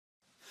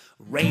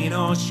Rain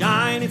or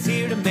shine, it's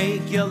here to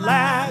make you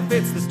laugh.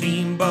 It's the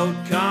Steamboat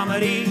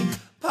Comedy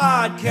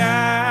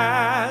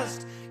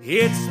Podcast.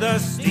 It's the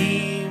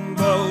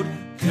Steamboat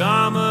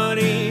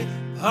Comedy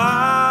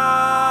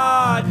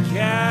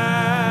Podcast.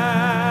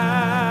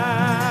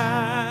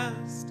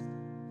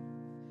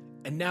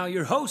 And now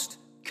your host,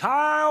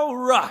 Kyle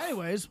Ruff.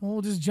 Anyways,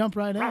 we'll just jump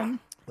right in.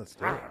 Let's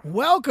do it.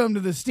 Welcome to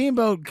the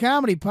Steamboat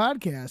Comedy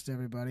Podcast,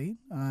 everybody.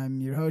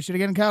 I'm your host yet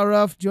again, Kyle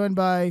Ruff, joined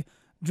by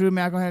Drew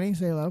McElhenney.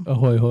 Say hello.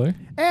 Ahoy, hoy.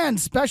 And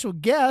special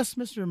guest,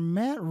 Mr.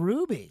 Matt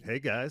Ruby. Hey,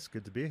 guys.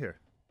 Good to be here.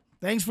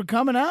 Thanks for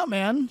coming out,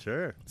 man.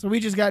 Sure. So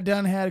we just got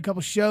done, had a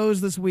couple shows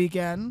this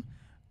weekend.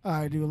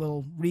 I do a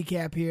little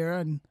recap here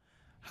on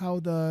how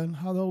the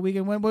whole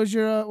weekend went. What was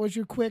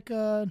your quick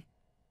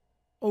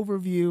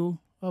overview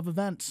of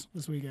events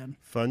this weekend?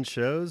 Fun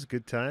shows,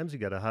 good times. You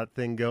got a hot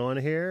thing going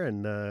here,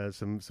 and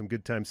some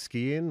good time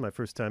skiing. My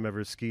first time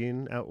ever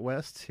skiing out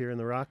west here in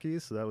the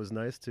Rockies, so that was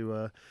nice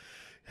to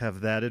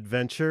have that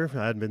adventure.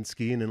 I hadn't been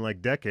skiing in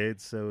like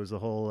decades, so it was a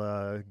whole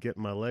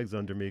getting my legs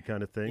under me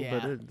kind of thing.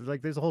 Yeah.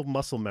 But there's a whole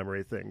muscle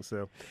memory thing,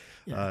 so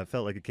it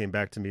felt like it came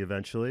back to me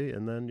eventually.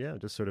 And then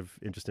just sort of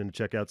interested to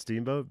check out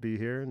Steamboat, be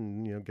here,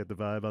 and get the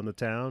vibe on the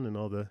town and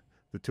all the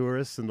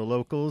tourists and the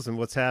locals and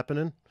what's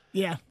happening.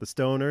 Yeah. The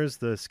stoners,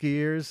 the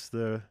skiers,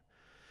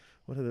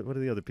 what are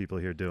the other people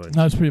here doing?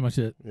 That's pretty much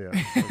it. Yeah.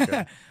 Okay.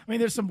 I mean,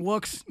 there's some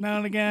looks now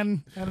and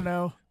again. I don't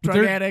know.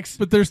 Drug addicts.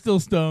 But they're still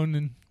stoned.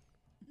 And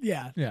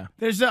Yeah. yeah.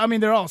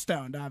 They're all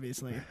stoned,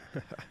 obviously.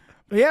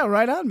 But yeah,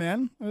 right on,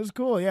 man. It was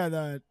cool. Yeah,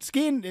 the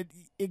skiing,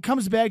 it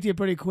comes back to you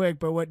pretty quick,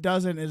 but what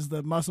doesn't is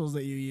the muscles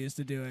that you use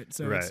to do it.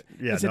 So Right.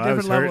 it's a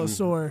different level of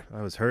sore.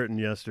 I was hurting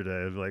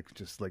yesterday,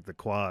 just like the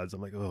quads.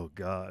 I'm like, oh,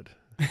 God.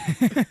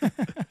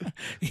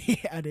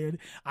 Yeah, dude.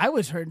 I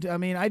was hurting too. I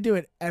mean, I do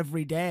it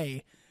every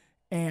day.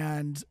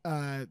 And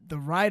the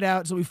ride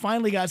out, so we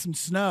finally got some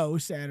snow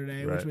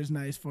Saturday, which Right. was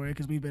nice for you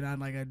because we've been on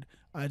like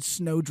a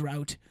snow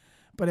drought.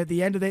 But at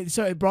the end of the day,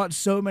 so it brought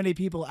so many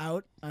people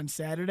out on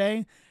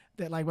Saturday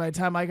that like by the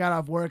time I got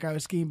off work, I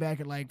was skiing back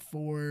at like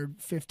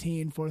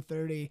 4:15,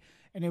 4:30,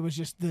 and it was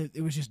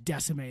just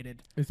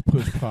decimated. It's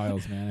push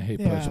piles, man. I hate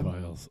Yeah. push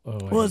piles.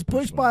 Well, it's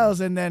push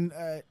piles, and then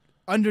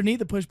underneath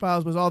the push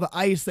piles was all the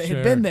ice that had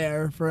Sure. been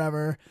there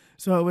forever.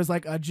 So it was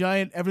like a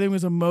giant. Everything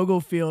was a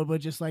mogul field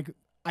with just like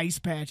ice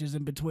patches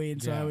in between.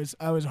 So Yeah.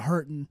 I was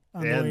hurting.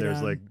 On the way And there's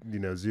down.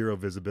 like, zero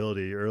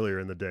visibility earlier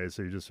in the day.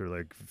 So you're just sort of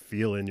like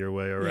feeling your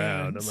way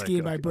around. I'm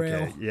skiing by like,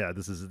 braille. okay, yeah,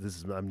 this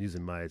is, I'm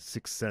using my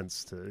sixth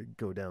sense to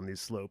go down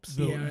these slopes.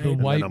 The, Yeah, the right.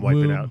 And white then I'm wiping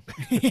womb, out.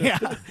 Yeah,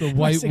 the My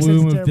white sixth sense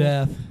womb is of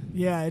terrible. death.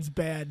 Yeah, it's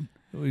bad.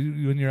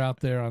 When you're out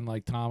there on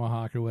like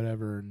Tomahawk or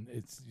whatever, and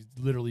it's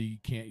literally you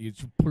can't.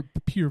 It's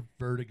pure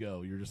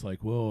vertigo. You're just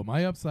like, whoa, am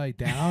I upside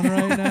down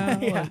right now?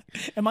 Yeah. Like,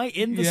 Am I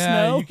in the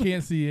yeah, snow? you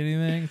can't see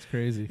anything. It's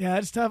crazy. Yeah,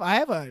 it's tough.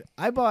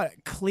 I bought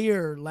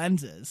clear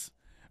lenses,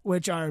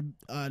 which are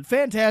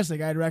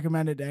fantastic. I'd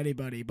recommend it to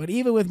anybody. But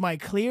even with my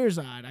clears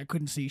on, I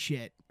couldn't see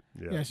shit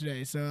Yeah.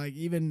 yesterday. So like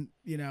even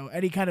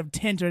any kind of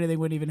tint or anything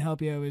wouldn't even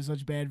help you with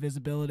such bad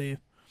visibility,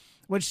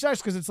 which sucks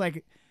because it's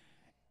like.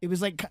 It was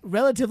like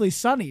relatively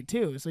sunny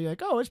too, so you're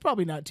like, "Oh, it's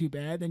probably not too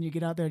bad." Then you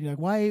get out there and you're like,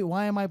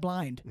 "Why am I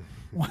blind?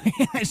 Why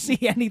can't I see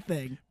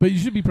anything?" But you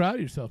should be proud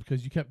of yourself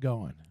because you kept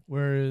going.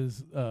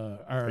 Whereas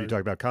Are you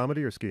talking about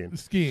comedy or skiing?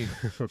 skiing,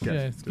 Okay.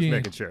 Yeah, Just skiing.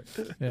 making sure.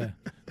 yeah,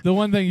 the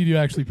one thing you do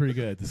actually pretty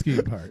good, the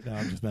skiing part. No,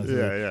 I'm just messing. with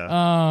you. Yeah.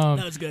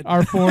 That was good.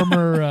 Our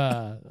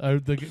former,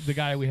 the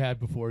guy we had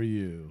before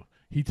you,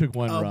 he took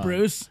one run.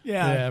 Bruce,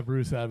 yeah.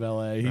 Bruce out of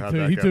L.A. How'd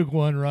that He go? took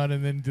one run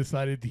and then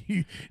decided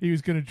he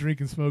was going to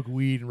drink and smoke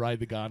weed and ride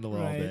the gondola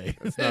all Right. day.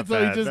 That's not So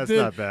he bad. just That's did-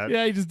 not bad.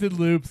 Yeah, he just did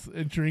loops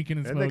and drinking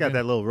and And smoking. they got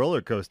that little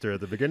roller coaster at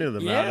the beginning of the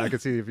mountain. Yeah. I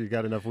could see if you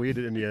got enough weed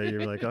in you,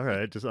 you're like, all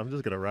right, I'm just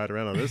going to ride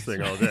around on this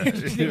thing all day.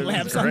 Just This is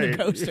laps on the great.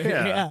 coaster.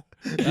 Yeah.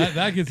 Yeah.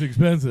 that gets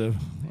expensive,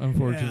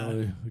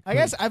 unfortunately. I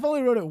guess I've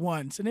only rode it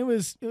once, and it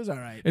was all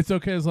right. it's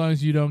okay as long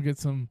as you don't get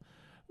some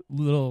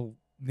little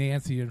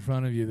Nancy in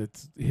front of you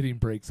that's hitting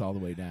brakes all the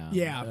way down.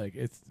 Yeah. Like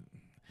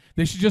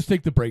they should just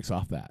take the brakes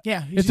off that.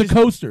 Yeah, you It's should a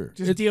coaster.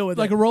 just it's deal with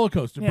like it. a roller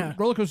coaster. Yeah. But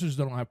roller coasters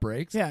don't have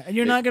brakes. Yeah, and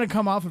you're not going to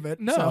come off of it.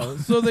 No,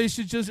 so it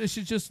should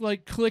just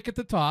like click at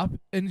the top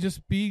and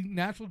just be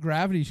natural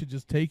gravity should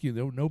just take you.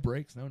 No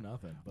brakes, no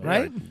nothing. But,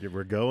 Right? Yeah,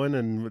 we're going,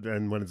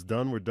 and when it's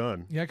done, we're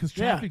done. Yeah, because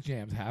Yeah. traffic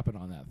jams happen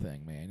on that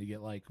thing, man. You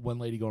get like one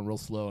lady going real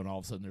slow, and all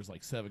of a sudden there's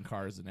like 7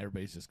 cars, and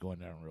everybody's just going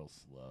down real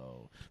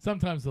slow.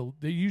 Sometimes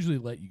they usually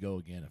let you go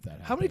again if that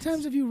happens. How many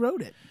times have you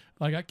rode it?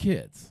 I got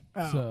kids,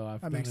 Oh, so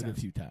I've that done makes it sense.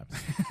 a few times.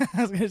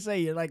 I was going to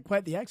say, you're like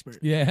quite the expert.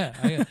 Yeah,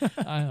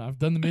 I've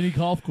done the mini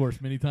golf course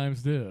many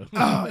times too.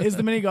 Oh, is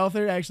the mini golf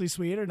there actually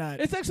sweet or not?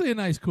 It's actually a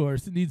nice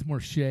course. It needs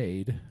more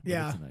shade. But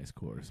Yeah. it's a nice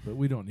course, but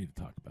we don't need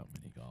to talk about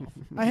mini golf.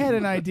 I had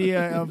an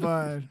idea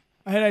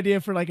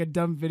for like a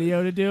dumb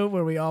video to do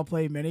where we all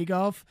play mini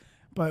golf,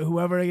 but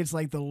whoever gets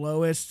like the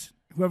lowest,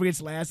 whoever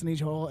gets last in each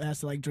hole has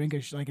to like drink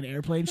like an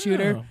airplane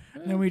shooter, Oh,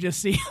 and then we just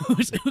see who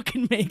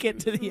can make it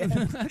to the end.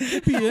 that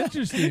could be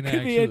interesting,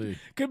 Could be actually.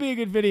 could be a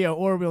good video,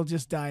 or we'll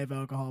just die of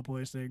alcohol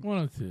poisoning. One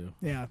of two.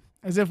 Yeah,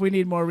 As if we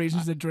need more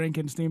reasons to drink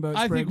in Steamboat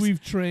Springs. I think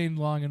we've trained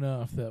long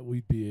enough that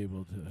we'd be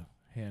able to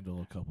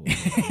handle a couple of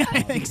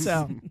I think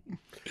so.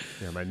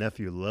 Yeah, my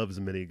nephew loves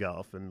mini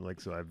golf, and like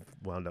so I've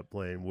wound up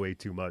playing way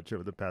too much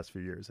over the past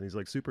few years, and he's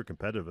like super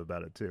competitive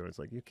about it too. And it's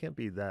like you can't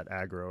be that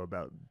aggro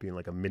about being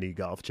like a mini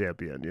golf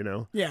champion, you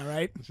know? Yeah,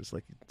 right? It's just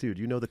like, dude,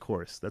 you know the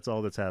course. That's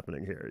all that's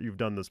happening here. You've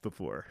done this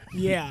before.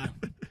 Yeah.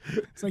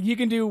 It's like you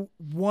can do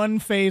one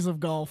phase of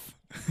golf.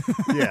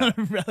 Yeah.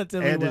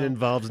 Relatively And well. it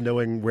involves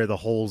knowing where the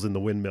holes in the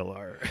windmill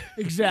are.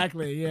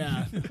 Exactly,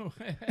 yeah.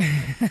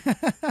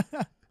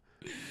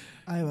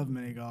 I love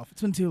mini golf.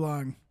 It's been too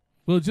long.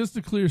 Well, just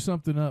to clear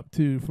something up,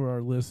 too, for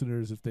our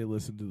listeners, if they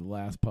listened to the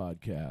last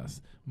podcast,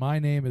 my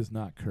name is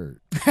not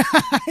Kurt.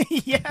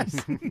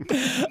 Yes.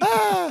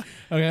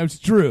 Okay, it's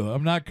true.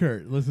 I'm not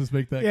Kurt. Let's just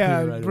make that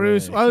Yeah, clear right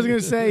Bruce. away. I was going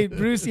to say,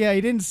 Bruce, yeah,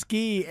 he didn't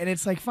ski, and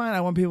it's like, fine,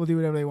 I want people to do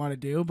whatever they want to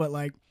do, but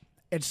like,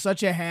 it's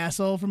such a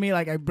hassle for me.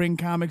 Like, I bring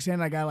comics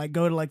in, I got to like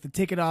go to like the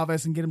ticket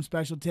office and get them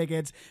special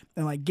tickets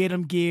and like get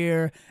them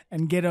gear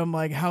and get them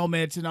like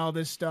helmets and all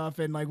this stuff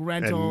and like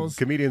rentals. And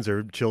comedians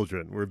are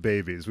children. We're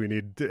babies. We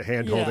need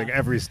hand-holding Yeah.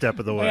 every step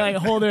of the way. I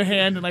like hold their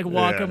hand and like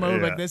walk Yeah, them over.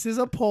 yeah. Like, this is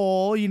a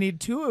pole. You need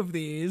 2 of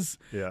these.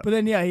 Yeah. But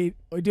then, yeah,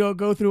 we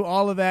go through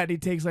all of that, and he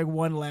takes like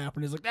 1 lap,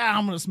 and he's like,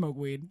 I'm going to smoke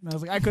weed. And I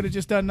was like, I could have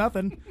just done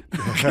nothing. I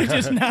could have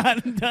just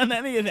not done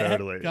any of that.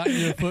 Totally. Got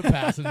you a foot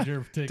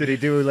passenger ticket. Did he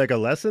do like a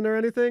lesson or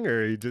anything,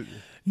 or he did?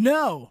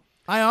 No.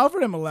 I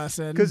offered him a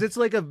lesson. Because it's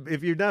like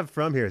if you're not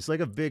from here, it's like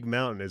a big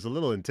mountain. It's a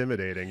little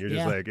intimidating. You're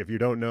just Yeah. like, if you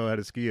don't know how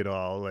to ski at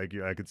all, like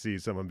I could see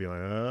someone be like,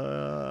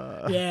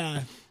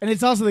 Yeah. And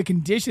it's also the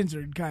conditions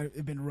are kind of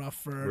have been rough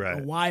for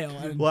Right. a while.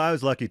 And Well, I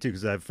was lucky too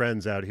because I have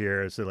friends out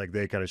here, so like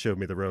they kind of showed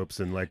me the ropes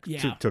and like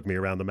Yeah. took me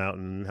around the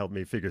mountain and helped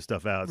me figure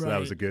stuff out. So that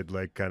was Right. a good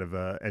like kind of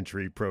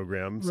entry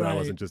program. So I Right.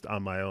 wasn't just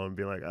on my own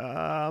being like,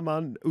 I'm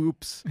on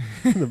oops,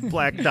 the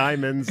black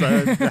diamonds.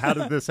 How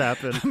did this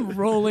happen? I'm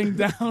rolling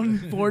down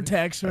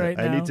vortex right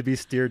now. I need to be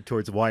steered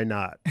towards Why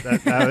Not.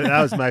 That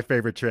was my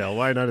favorite trail.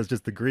 Why Not is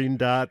just the green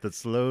dot that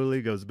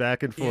slowly goes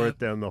back and forth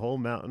down the whole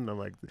mountain. I'm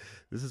like,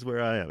 this is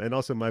where I am, and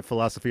also my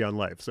philosophy on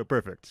life. So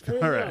perfect. There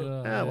you All right,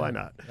 go. why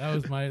not?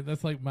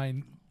 That's like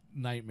my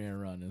nightmare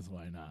run is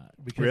Why Not,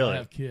 because Really? I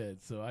have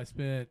kids. So I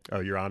spent Oh,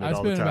 you're on it I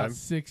all the spent time. about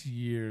 6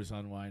 years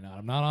on Why Not.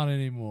 I'm not on it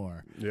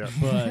anymore. Yeah.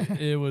 But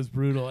it was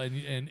brutal and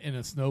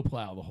a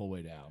snowplow the whole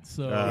way down.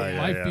 So yeah,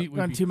 my yeah. feet would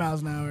Going be 2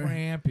 miles an hour.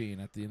 cramping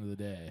at the end of the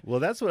day. Well,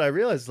 that's what I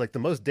realized. Like the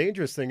most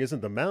dangerous thing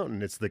isn't the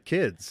mountain; it's the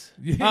kids.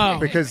 Oh.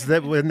 Because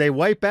when they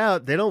wipe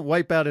out, they don't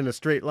wipe out in a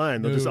straight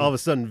line. They'll just No. all of a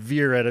sudden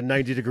veer at a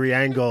 90-degree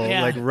angle,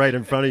 Yeah. like right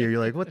in front of you.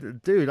 You're like,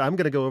 "What, dude? I'm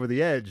gonna go over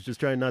the edge,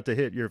 just trying not to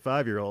hit your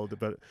 5-year-old."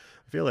 But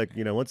I feel like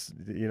once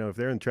if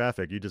they're in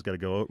traffic, you just got to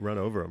go run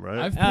over them, right?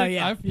 I've Oh,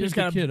 yeah. I've You just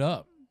picked a gotta- kid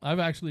up. I've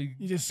actually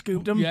You just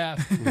scooped him? Yeah,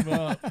 scooped him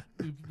up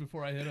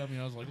before I hit him.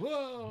 I was like,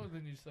 whoa, and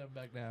then you set him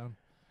back down.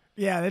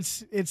 Yeah,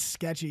 it's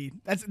sketchy.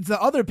 It's the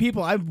other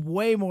people. I'm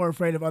way more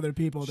afraid of other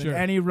people than Sure.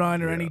 any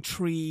run or Yeah. any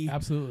tree.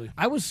 Absolutely.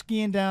 I was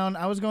going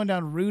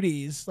down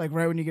Rudy's, like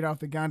right when you get off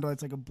the gondola,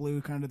 it's like a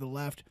blue kind of to the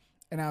left.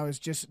 And I was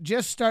just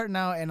starting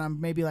out, and I'm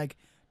maybe like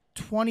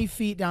 20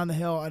 feet down the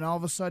hill, and all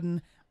of a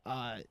sudden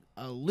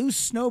a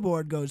loose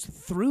snowboard goes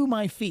through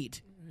my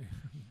feet.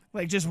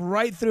 Like just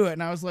right through it.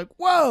 And I was like,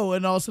 whoa.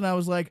 And all of a sudden I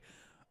was like,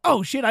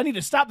 oh shit, I need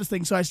to stop this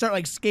thing. So I start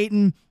like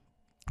skating,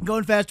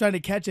 going fast, trying to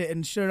catch it.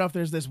 And sure enough,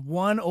 there's this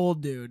one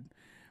old dude,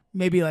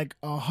 maybe like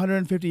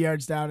 150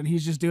 yards down. And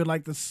he's just doing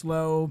like the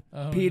slow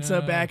pizza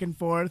no. back and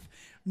forth.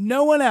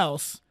 No one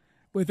else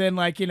within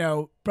like,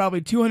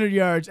 probably 200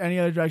 yards any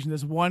other direction.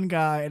 This one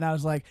guy. And I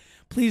was like,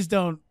 please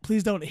don't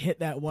hit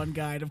that one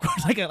guy. And of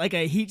course, like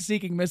a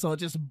heat-seeking missile, it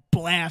just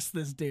blasts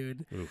this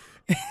dude.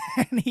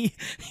 And he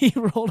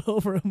rolled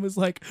over and was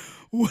like,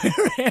 "Where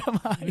am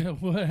I?" Yeah,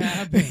 what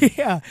happened?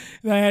 Yeah.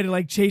 And I had to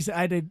like chase.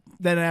 Then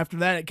after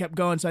that, it kept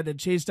going, so I had to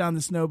chase down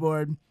the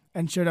snowboard.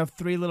 And sure enough,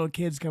 3 little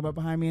kids come up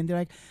behind me, and they're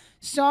like,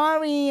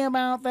 "Sorry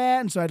about that."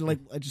 And so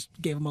I just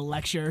gave them a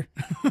lecture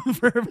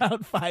for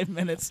about 5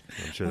 minutes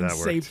I'm sure on that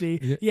worked.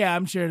 safety. Yeah,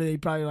 I'm sure they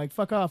probably like,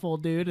 "Fuck off,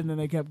 old dude," and then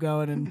they kept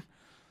going and.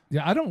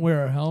 Yeah, I don't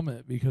wear a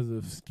helmet because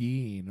of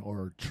skiing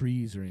or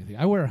trees or anything.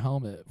 I wear a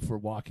helmet for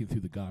walking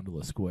through the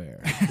gondola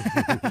square.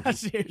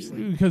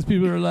 Seriously. Because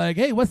people are like,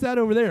 hey, what's that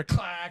over there?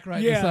 Clack,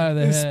 right in the side of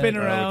the they head. spin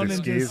with around the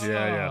and skis, just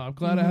yeah. I'm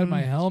glad I had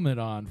my helmet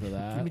on for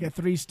that. like a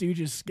Three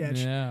Stooges sketch.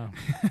 Yeah,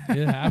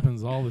 it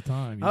happens all the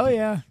time. Oh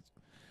yeah.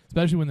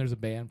 Especially when there's a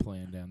band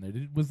playing down there.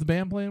 Was the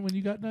band playing when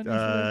you got done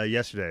yesterday?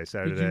 Yesterday,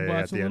 Saturday.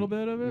 watch at the a little end.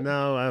 bit of it?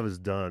 No, I was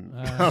done.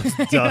 Uh, I was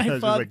done. I was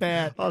just Fuck like,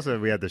 that. Also,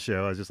 we had the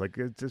show. I was just like,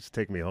 just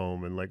take me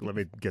home and like let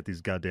me get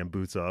these goddamn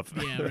boots off.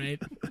 Yeah,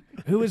 right.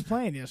 Who was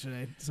playing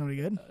yesterday? Somebody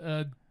good?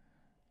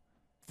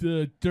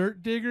 The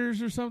Dirt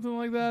Diggers or something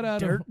like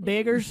that. Dirt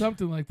Diggers?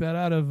 Something like that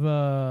out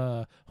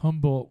of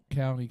Humboldt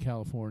County,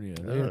 California.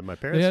 My they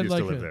parents had used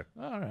to like live there.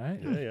 All right.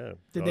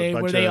 Yeah.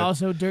 Were they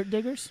also dirt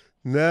diggers?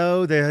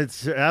 No, they had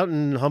out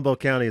in Humboldt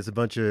County. It's a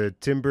bunch of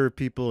timber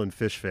people and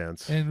fish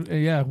fans. And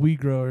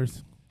weed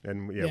growers.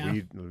 And Yeah.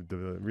 weed,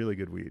 the really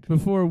good weed.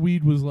 Before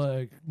weed was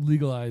like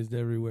legalized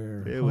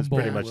everywhere. It was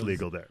pretty much was-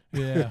 legal there.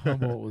 Yeah,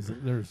 Humboldt was.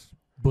 There's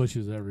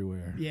bushes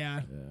everywhere.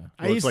 Yeah. Yeah.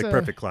 I Well, it's used like to-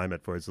 perfect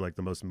climate for it. It's like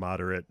the most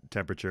moderate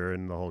temperature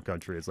in the whole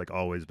country. It's like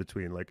always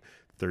between like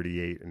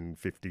 38 and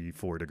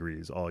 54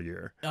 degrees all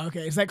year.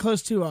 Okay, is that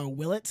close to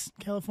Willits,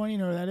 California?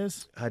 You know where that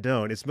is? I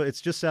don't.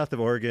 It's just south of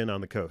Oregon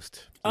on the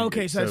coast.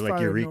 Okay, so that's like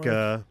farther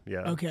Eureka.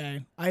 Yeah.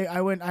 Okay, I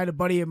had a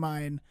buddy of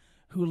mine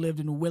who lived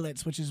in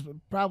Willits, which is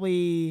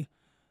probably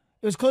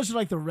it was closer to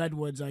like the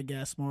Redwoods, I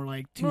guess, more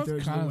like Well, 2/3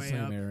 it's of kind the of way the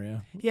same up.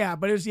 area. Yeah,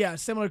 but it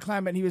was similar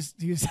climate. And he was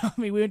telling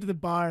me we went to the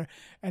bar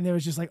and there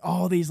was just like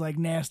all these like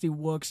nasty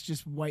wooks,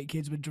 just white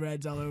kids with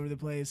dreads all over the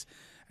place.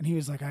 And he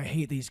was like, I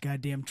hate these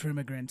goddamn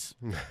trimmigrants.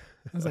 I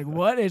was like,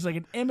 what? It's like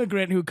an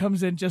immigrant who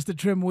comes in just to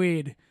trim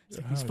weed. It's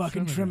like these Oh,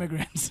 fucking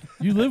trimmigrant. trimmigrants.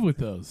 You live with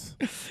those.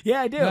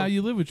 Yeah, I do. Yeah,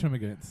 you live with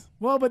trimmigrants.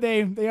 Well, but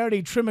they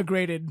already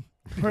trimmigrated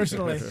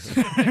personally,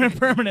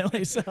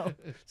 permanently. So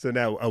So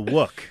now a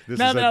wook. This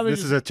No, is no, this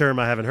there's- is a term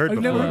I haven't heard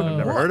I've before. never I've heard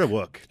never of heard of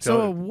wook. so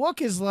a Tell-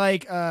 wook is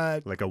like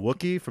like a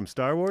Wookiee from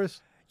Star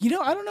Wars. I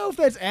don't know if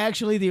that's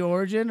actually the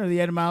origin or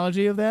the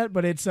etymology of that,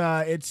 but it's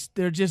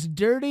they're just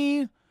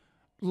dirty,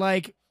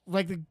 like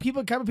the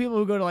kind of people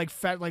who go to like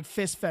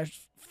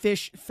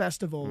fish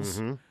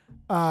festivals.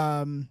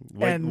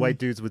 And White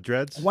dudes with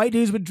dreads. white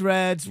dudes with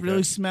dreads, really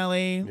Okay.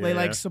 smelly. They Yeah.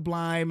 like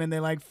Sublime and they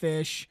like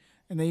fish,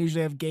 and they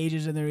usually have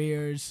gauges in their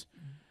ears.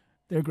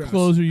 They're gross.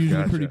 Clothes are usually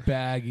Gotcha. pretty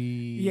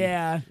baggy.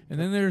 Yeah, And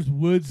then there's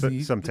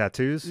woodsy. Some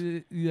tattoos.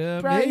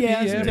 Yeah, probably, maybe,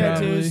 yeah, some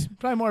tattoos,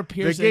 probably more The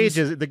piercings.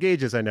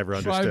 gauges I never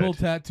understood. Tribal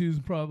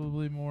tattoos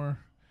probably more.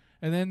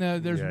 And then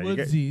there's Yeah, you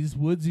get- woodsies.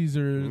 Woodsies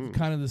are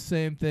kind of the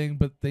same thing,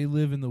 but they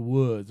live in the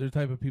woods. They're the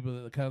type of people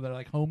that they're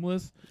like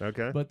homeless,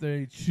 Okay. but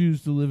they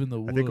choose to live in the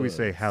woods. I think we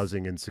say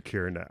housing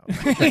insecure now.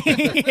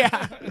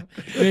 Yeah,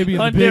 maybe in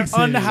the big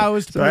city.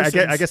 unhoused So I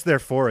persons. guess they're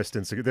forest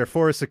insecure. They're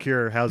forest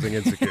secure, housing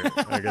insecure.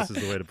 I guess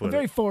is the way to put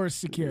Very it. forest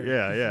secure.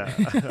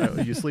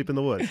 Yeah. You sleep in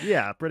the woods.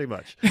 Yeah, pretty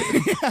much.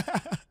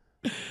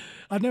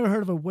 I've never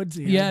heard of a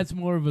woodsy. Yeah, it's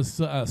more of a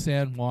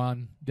San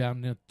Juan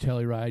down in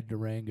Telluride,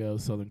 Durango,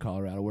 southern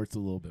Colorado, where it's a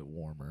little bit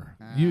warmer.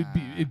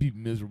 It'd be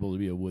miserable to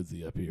be a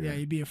woodsy up here. Yeah,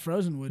 you'd be a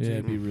frozen woodsy. Yeah,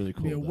 it'd be really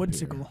cool. Be a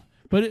woodsicle.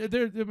 But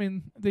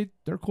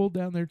they're cold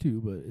down there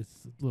too, but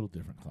it's a little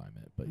different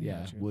climate. But yeah,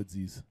 Gotcha.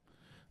 woodsies.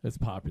 That's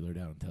popular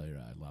down in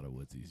Telluride. A lot of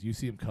woodsies. You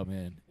see them come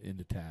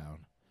into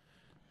town,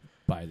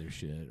 buy their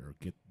shit, or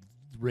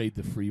raid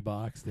the free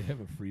box. They have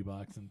a free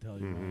box in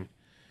Telluride,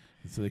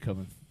 and so they come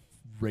and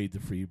raid the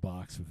free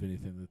box with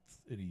anything that's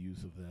any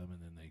use of them, and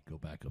then they go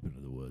back up into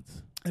the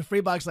woods. A free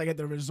box like at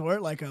the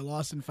resort, like a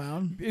Lost and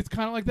Found. It's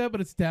kind of like that,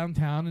 but it's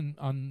downtown and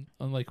on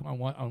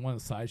one of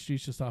the side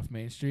streets, just off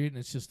Main Street, and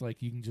it's just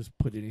like you can just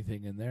put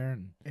anything in there.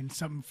 And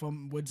some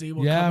from Woodsy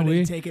will yeah, come in we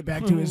and take it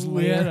back to his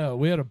we had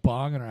lair. a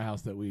bong in our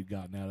house that we had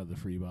gotten out of the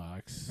free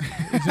box.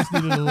 It just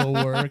needed a little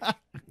work.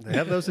 They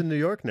have those in New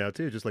York now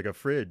too, just like a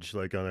fridge,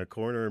 like on a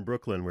corner in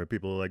Brooklyn, where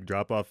people like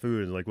drop off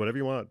food and like whatever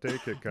you want,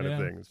 take it, kind Yeah. of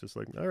thing. It's just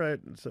like, all right,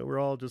 so we're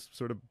all just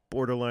sort of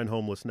borderline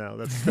homeless now.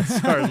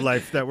 That's our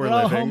life that we're We're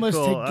all living. homeless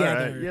Cool. All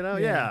right. together. Yeah.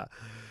 Yeah.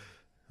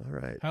 All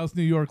right. How's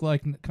New York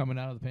like coming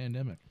out of the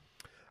pandemic?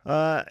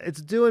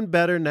 It's doing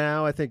better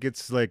now. I think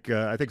it's like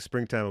I think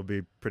springtime will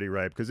be pretty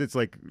ripe because it's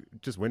like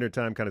just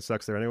wintertime kind of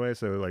sucks there anyway.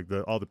 So like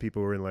all the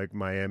people who were in like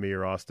Miami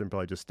or Austin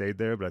probably just stayed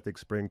there. But I think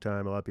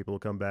springtime, a lot of people will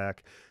come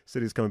back.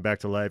 City's coming back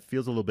to life.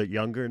 Feels a little bit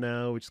younger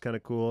now, which is kind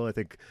of cool. I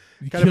think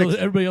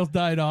Everybody else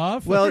died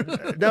off. well,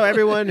 no,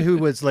 everyone who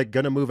was like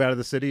going to move out of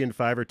the city in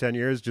 5 or 10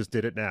 years just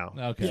did it now.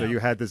 Okay. So you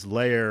had this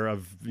layer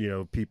of,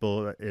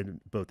 people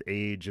in both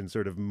age and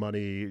sort of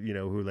money,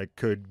 who like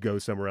could go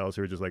somewhere else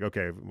who were just like,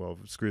 okay, well,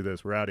 screw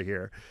this, we're out of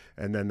here.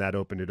 And then that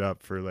opened it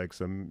up for like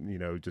some,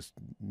 just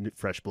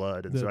fresh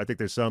blood. And so I think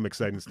there's some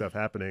exciting stuff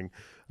happening,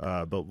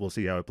 but we'll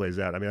see how it plays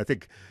out. I mean, I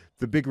think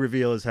the big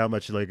reveal is how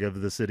much like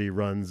of the city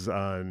runs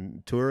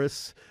on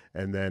tourists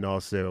and then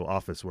also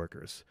office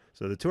workers.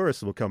 So the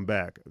tourists will come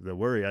back. The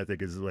worry, I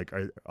think, is like,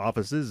 are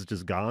offices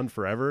just gone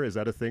forever? Is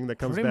that a thing that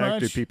comes Pretty back?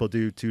 Do much. people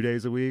do 2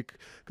 days a week?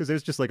 Because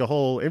there's just like a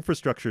whole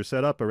infrastructure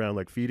set up around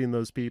like feeding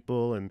those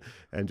people and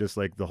just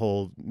like the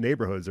whole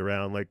neighborhoods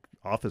around like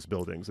office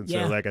buildings. And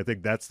Yeah. so like I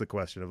think that's the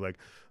question of like,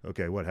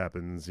 okay, what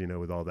happens,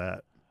 with all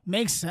that?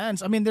 Makes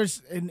sense. I mean,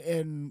 there's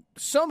in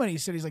so many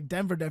cities, like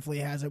Denver definitely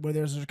has it, where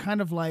there's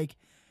kind of like,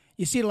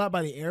 you see it a lot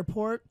by the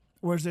airport,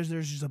 whereas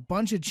there's just a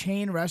bunch of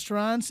chain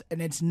restaurants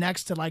and it's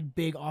next to like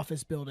big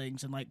office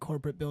buildings and like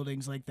corporate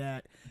buildings like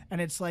that. And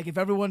it's like, if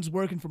everyone's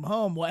working from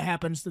home, what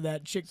happens to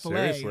that Chick-fil-A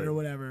Seriously. or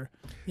whatever?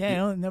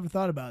 Yeah, I never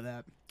thought about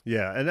that.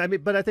 Yeah, and I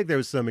mean, but I think there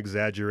was some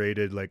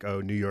exaggerated, like,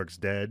 oh, New York's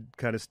dead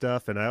kind of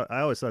stuff, and I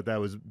always thought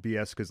that was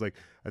BS because, like,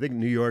 I think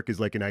New York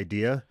is like an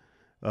idea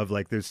of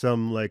like there's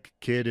some like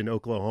kid in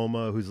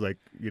Oklahoma who's like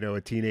a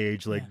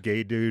teenage like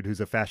gay dude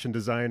who's a fashion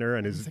designer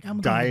and is like,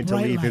 I'm going dying to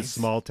bright leave his lights.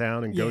 small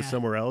town and go Yeah.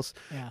 somewhere else.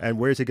 Yeah. And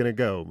where's he going to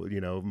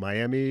go?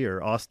 Miami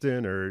or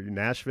Austin or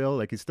Nashville?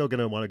 Like he's still going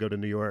to want to go to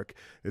New York.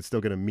 It's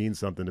still going to mean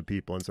something to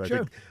people. And so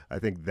Sure. I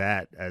think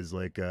that as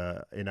like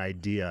an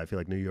idea, I feel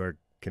like New York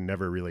can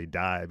never really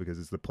die because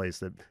it's the place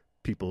that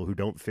people who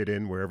don't fit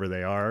in wherever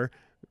they are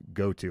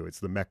go to. It's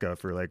the mecca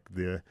for like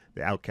the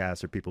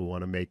outcasts or people who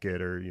want to make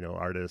it, or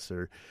artists,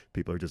 or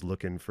people are just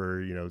looking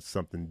for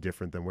something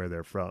different than where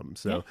they're from.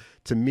 So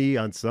to me,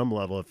 on some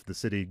level, if the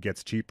city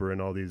gets cheaper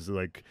and all these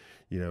like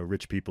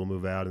rich people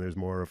move out and there's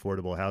more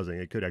affordable housing,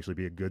 it could actually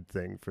be a good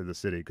thing for the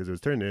city, because it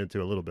was turning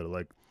into a little bit of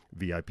like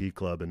VIP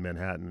club in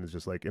Manhattan. It's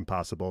just like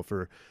impossible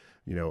for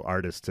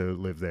artists to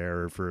live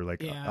there, or for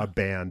like a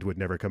band would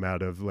never come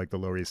out of like the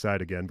Lower East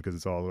Side again, because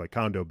it's all like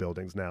condo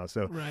buildings now.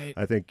 So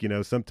I think,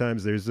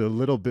 sometimes there's a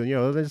little bit,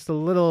 there's a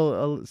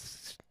little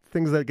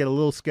things that get a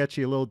little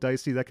sketchy, a little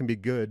dicey, that can be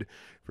good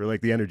for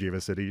like the energy of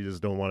a city. You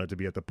just don't want it to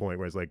be at the point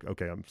where it's like,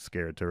 okay, I'm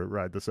scared to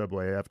ride the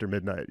subway after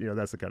midnight.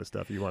 That's the kind of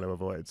stuff you want to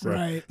avoid.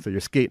 So, so you're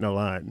skating a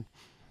line.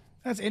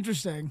 That's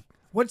interesting.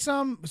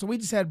 So we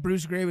just had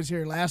Bruce Gray was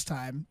here last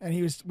time, and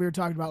we were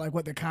talking about like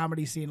what the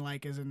comedy scene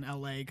like is in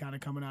LA, kind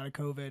of coming out of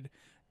COVID,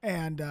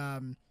 and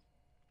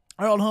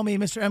our old homie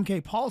Mr.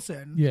 MK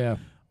Paulson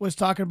was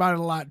talking about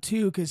it a lot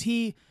too, because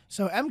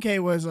MK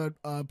was a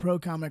pro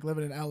comic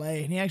living in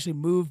LA, and he actually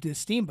moved to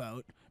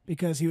Steamboat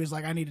because he was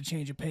like, I need to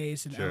change of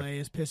pace, and LA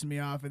is pissing me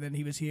off, and then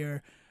he was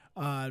here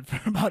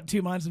for about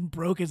 2 months and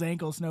broke his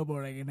ankle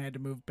snowboarding and had to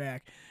move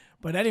back.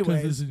 But anyways,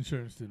 because his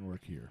insurance didn't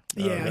work here.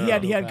 Yeah,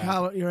 he had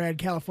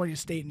California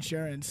state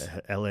insurance.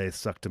 LA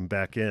sucked him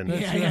back in.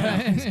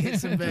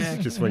 Gets him back.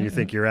 Just when you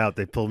think you're out,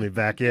 they pull me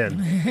back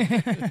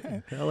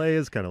in. LA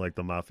is kind of like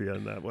the mafia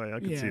in that way. I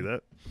can see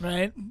that.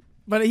 Right.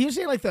 But you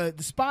see, like the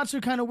spots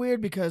are kind of weird,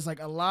 because like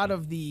a lot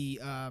of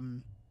the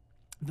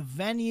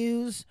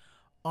venues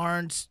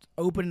aren't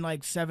open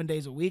like 7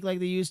 days a week like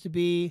they used to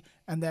be,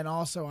 and then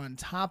also on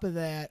top of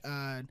that,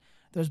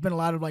 there's been a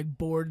lot of like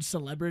bored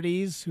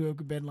celebrities who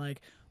have been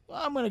like,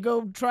 I'm going to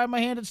go try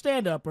my hand at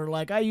stand-up, or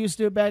like I used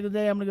to do it back in the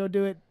day, I'm going to go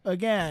do it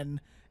again.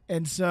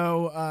 And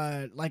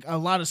so like a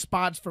lot of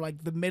spots for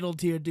like the middle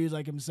tier dudes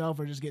like himself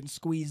are just getting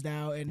squeezed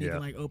out, and even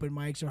like open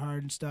mics are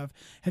hard and stuff.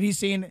 Have you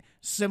seen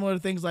similar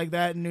things like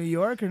that in New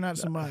York, or not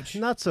so much?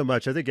 Not so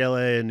much. I think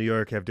LA and New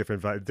York have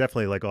different vibes.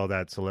 Definitely like all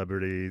that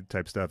celebrity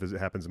type stuff it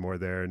happens more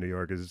there. New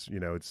York is,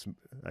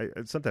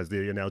 sometimes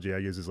the analogy I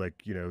use is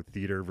like,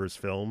 theater versus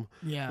film.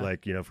 Yeah.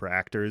 Like, for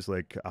actors,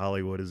 like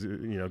Hollywood is,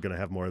 going to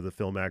have more of the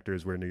film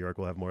actors, where New York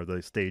will have more of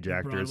the stage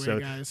actors. So,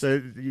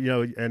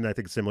 and I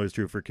think similar is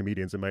true for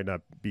comedians. It might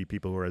not be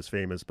people who are as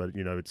famous, but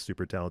it's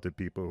super talented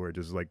people who are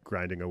just like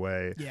grinding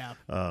away. Yeah.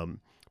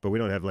 But we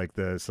don't have like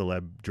the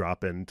celeb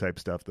drop-in type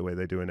stuff the way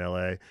they do in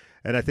LA.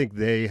 And I think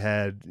they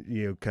had,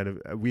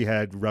 we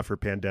had rougher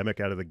pandemic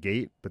out of the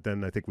gate, but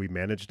then I think we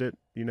managed it,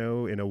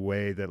 in a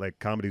way that like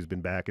comedy's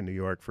been back in New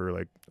York for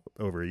like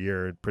over a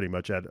year, pretty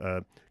much at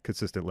a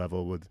consistent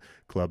level, with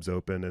clubs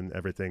open and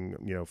everything,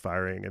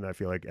 firing. And I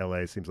feel like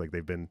LA seems like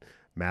they've been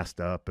masked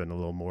up, and a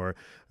little more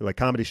like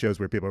comedy shows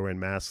where people are wearing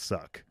masks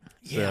suck.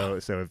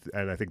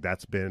 And I think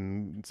that's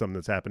been something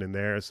that's happening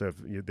there. So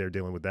if they're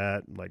dealing with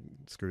that, like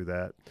screw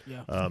that.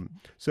 Yeah.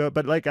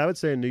 But like I would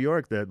say in New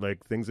York that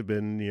like things have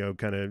been,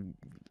 kind of,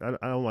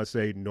 I don't want to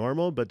say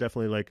normal, but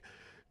definitely like,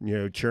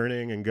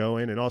 churning and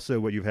going. And also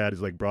what you've had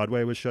is like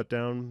Broadway was shut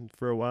down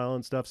for a while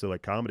and stuff. So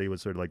like comedy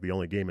was sort of like the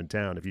only game in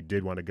town if you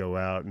did want to go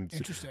out. And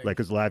like,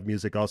 because live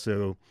music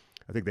also,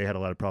 I think they had a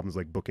lot of problems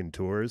like booking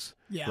tours.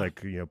 Yeah. Like,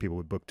 people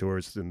would book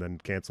tours and then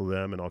cancel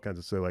them and all kinds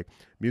of, so like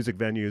music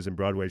venues and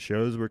Broadway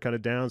shows were kind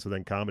of down. So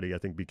then comedy, I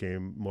think,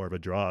 became more of a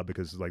draw,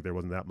 because like there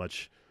wasn't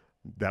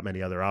that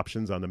many other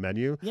options on the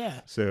menu.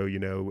 Yeah. So,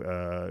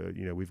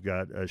 we've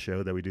got a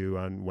show that we do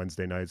on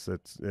Wednesday nights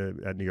that's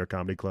at New York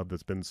Comedy Club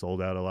that's been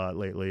sold out a lot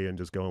lately and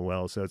just going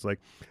well. So it's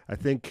like, I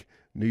think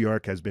New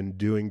York has been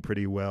doing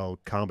pretty well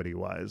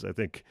comedy-wise. I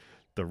think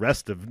the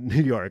rest of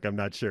New York, I'm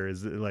not sure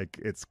is like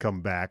it's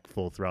come back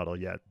full throttle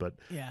yet. But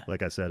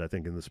like I said, I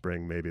think in the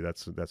spring, maybe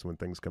that's when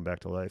things come back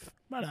to life.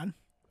 Right on.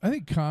 I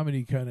think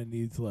comedy kind of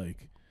needs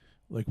like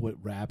what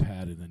rap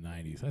had in the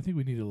 90s. I think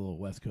we need a little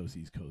West Coast,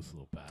 East Coast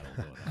little battle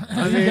going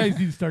on. You guys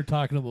need to start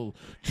talking a little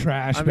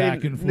trash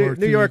back and forth.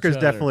 New Yorkers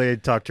definitely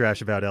talk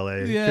trash about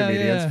LA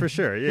comedians for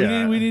sure.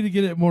 Yeah, we need to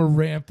get it more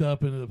ramped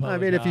up into the public. I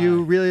mean, if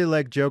you really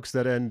like jokes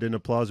that end in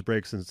applause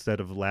breaks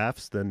instead of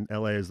laughs, then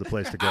LA is the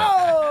place to go.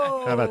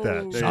 How about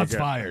that? Shots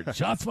fired.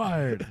 Shots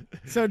fired.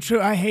 So true.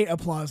 I hate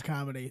applause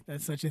comedy.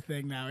 That's such a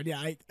thing now.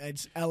 Yeah,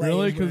 it's LA.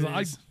 Really?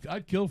 Because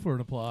I'd kill for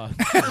an applause.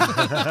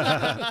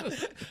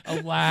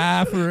 A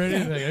laugh or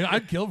anything.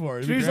 I'd kill for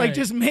it. Drew's like,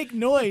 just make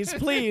noise,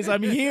 please.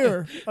 I'm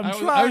here. I'm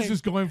trying. I was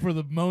just going for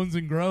the moans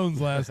and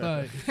groans last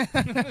night.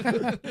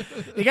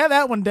 You got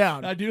that one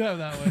down. I do have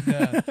that one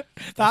down.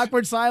 The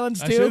awkward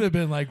silence, too. I should have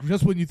been like,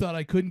 just when you thought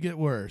I couldn't get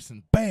worse,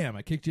 and bam,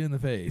 I kicked you in the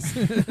face.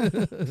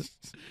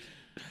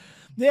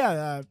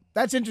 Yeah,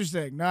 that's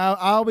interesting. Now,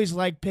 I always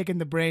like picking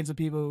the brains of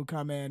people who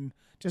come in,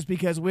 just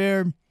because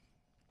we're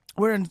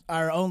in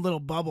our own little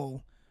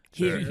bubble.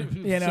 here. You know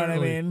what I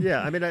Certainly. mean?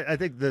 Yeah, I mean, I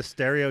think the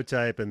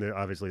stereotype, and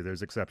obviously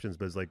there's exceptions,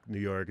 but it's like New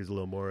York is a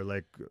little more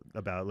like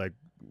about like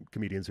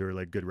comedians who are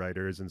like good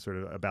writers and sort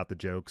of about the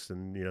jokes,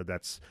 and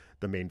that's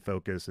the main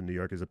focus. And New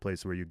York is a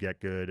place where you get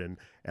good, and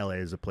LA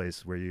is a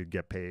place where you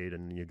get paid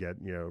and you get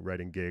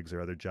writing gigs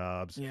or other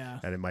jobs. Yeah.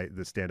 And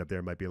the stand up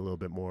there might be a little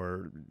bit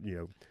more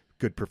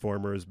good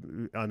performers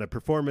on a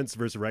performance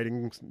versus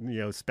writing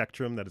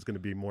spectrum. That is going to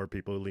be more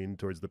people who lean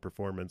towards the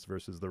performance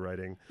versus the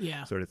writing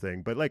sort of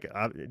thing. But like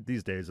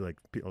these days, like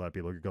a lot of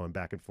people are going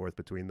back and forth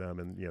between them,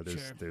 and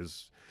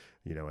there's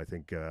I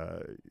think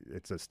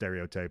it's a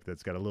stereotype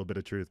that's got a little bit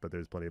of truth, but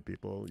there's plenty of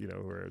people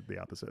who are the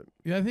opposite.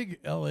 Yeah, I think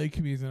LA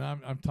comedians, and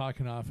I'm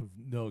talking off of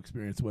no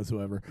experience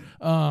whatsoever,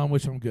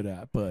 which I'm good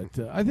at, but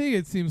I think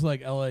it seems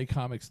like LA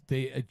comics,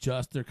 they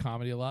adjust their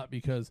comedy a lot,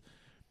 because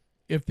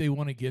if they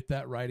want to get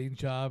that writing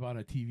job on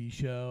a TV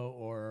show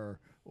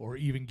or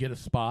even get a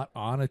spot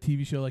on a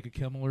TV show like a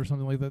Kimmel or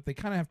something like that, they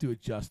kind of have to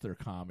adjust their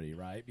comedy,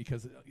 right?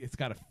 Because it's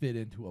got to fit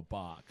into a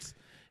box.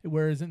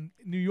 Whereas in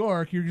New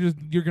York, you're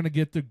going to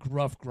get the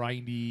gruff,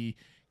 grindy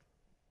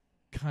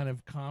kind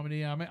of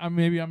comedy.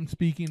 Maybe I'm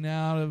speaking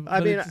now.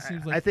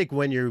 I think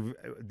when you're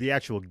the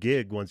actual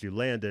gig, once you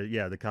land it,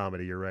 the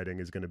comedy you're writing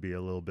is going to be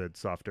a little bit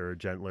softer or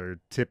gentler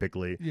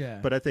typically. Yeah.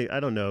 But I think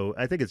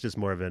it's just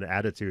more of an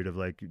attitude of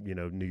like,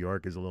 New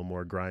York is a little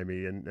more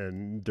grimy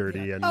and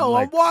dirty and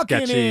like I'm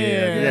walking sketchy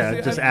in.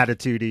 and just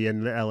attitudey,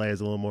 and LA is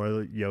a little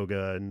more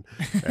yoga and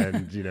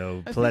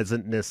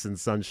pleasantness and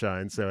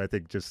sunshine. So I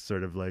think just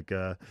sort of like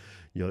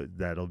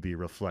that'll be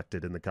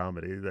reflected in the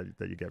comedy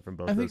that you get from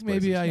both. I think those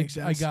maybe places.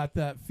 I got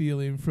that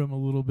feeling from a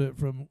little bit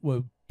from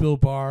what Bill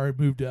Barr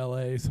moved to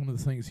LA, some of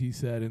the things he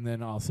said, and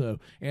then also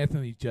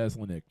Anthony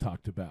Jeselnik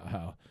talked about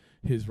how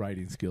his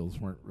writing skills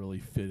weren't really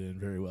fit in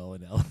very well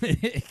in LA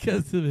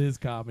because of his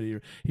comedy.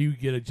 He would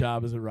get a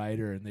job as a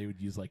writer, and they would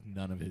use like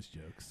none of his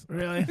jokes.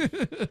 Really?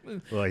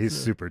 Well, he's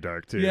super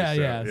dark too.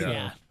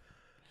 Yeah.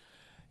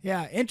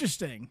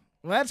 Interesting.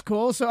 Well, that's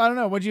cool. So I don't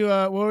know. What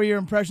were your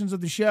impressions of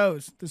the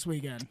shows this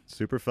weekend?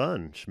 Super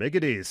fun.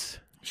 Schmiggity's.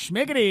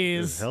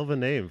 Schmiggity's. Hell of a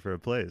name for a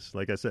place.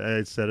 Like I said,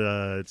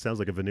 it sounds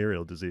like a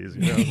venereal disease.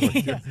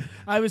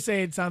 I would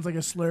say it sounds like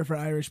a slur for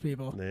Irish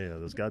people. Yeah,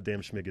 those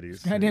goddamn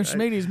Schmiggity's. Goddamn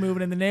Schmiggity's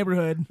moving in the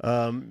neighborhood.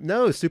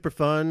 No, super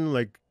fun.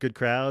 Like good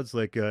crowds.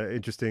 Like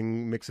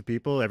interesting mix of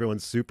people.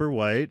 Everyone's super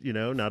white.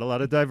 Not a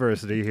lot of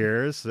diversity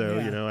here. So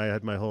I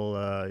had my whole.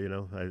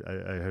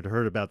 I had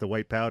heard about the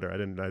white powder.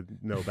 I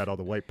know about all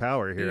the white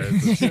power here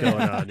that's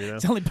going on.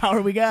 It's the only power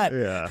we got.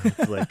 Yeah,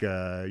 it's like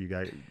you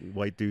got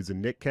white dudes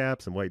in knit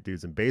caps and white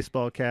dudes in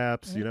baseball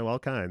caps, all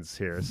kinds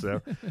here.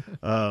 So,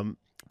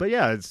 but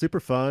yeah, it's super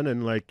fun.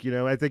 And like,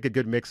 I think a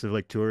good mix of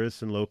like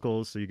tourists and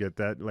locals. So you get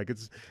that, like,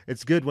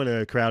 it's good when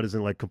a crowd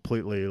isn't like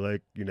completely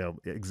like,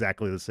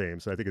 exactly the same.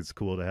 So I think it's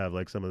cool to have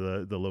like some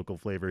of the local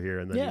flavor here.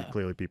 And then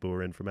clearly people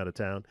were in from out of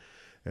town.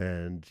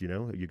 And,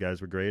 you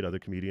guys were great. Other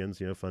comedians,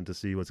 fun to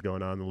see what's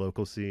going on in the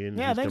local scene.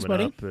 Yeah, thanks,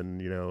 buddy. Up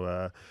and,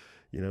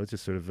 it's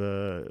just sort of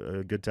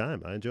a good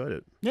time. I enjoyed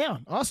it. Yeah,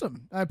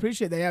 awesome. I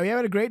appreciate that. Yeah, we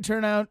had a great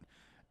turnout.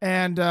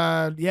 And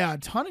a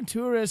ton of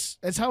tourists.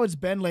 That's how it's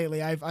been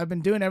lately. I've been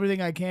doing everything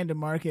I can to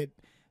market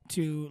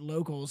to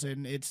locals,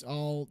 and it's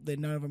all that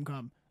none of them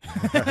come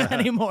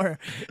anymore.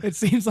 It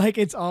seems like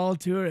it's all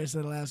tourists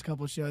in the last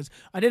couple of shows.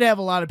 I did have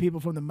a lot of people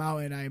from the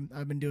mountain.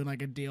 I've been doing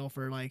like a deal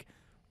for like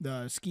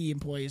the ski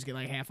employees get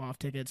like half off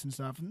tickets and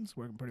stuff, and it's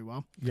working pretty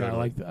well. Yeah,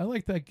 I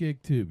like that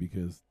gig too,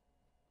 because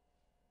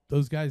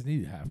those guys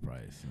need half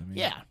price. I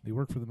mean, they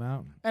work for the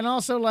mountain. And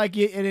also, like,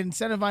 it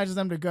incentivizes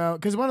them to go.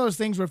 Because one of those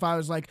things where if I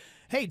was like,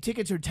 hey,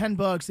 tickets are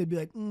 $10, they'd be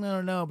like,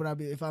 no.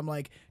 But if I'm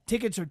like,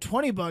 tickets are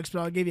 $20, but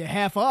I'll give you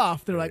half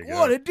off, they're like,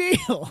 what a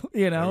deal.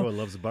 Everyone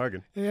loves a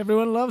bargain.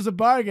 Everyone loves a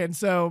bargain.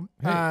 So,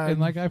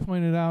 and like I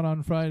pointed out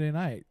on Friday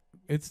night,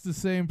 it's the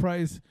same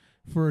price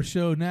for a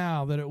show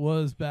now that it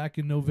was back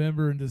in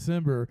November and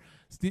December.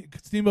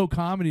 Steamboat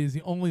comedy is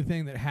the only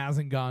thing that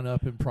hasn't gone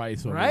up in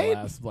price over the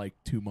last like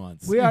 2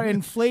 months. We are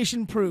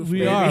inflation proof.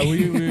 We are.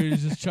 We're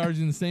just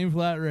charging the same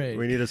flat rate.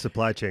 We need a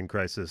supply chain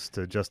crisis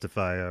to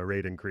justify a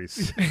rate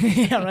increase.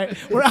 Yeah, right.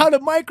 We're out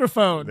of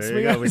microphones. There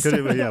you go.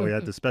 We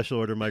had to special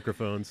order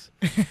microphones.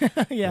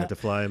 Yeah, we had to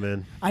fly them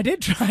in. I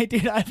did try.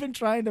 I've been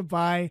trying to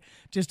buy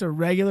just a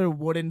regular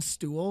wooden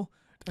stool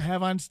to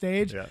have on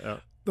stage. Yeah.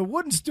 The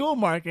wooden stool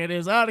market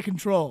is out of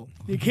control.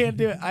 You can't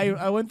do it.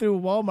 I went through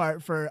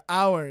Walmart for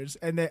hours,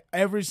 and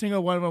every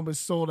single one of them was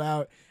sold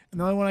out. And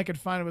the only one I could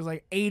find was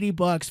like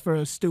 $80 for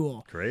a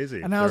stool.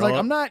 Crazy. And I was like,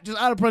 I'm not, just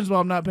out of principle,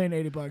 I'm not paying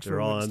 $80 for a stool.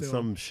 They're all on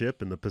some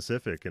ship in the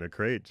Pacific in a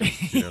crate.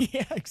 Just,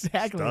 yeah,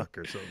 exactly. Stuck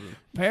or something.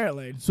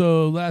 Apparently.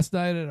 So last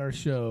night at our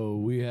show,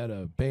 we had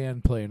a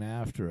band playing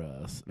after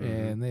us,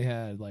 and they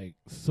had like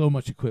so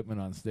much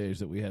equipment on stage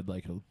that we had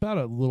like about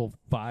a little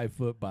 5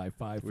 foot by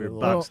 5 foot. We were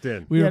boxed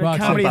in. We were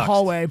boxed in. Comedy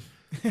hallway.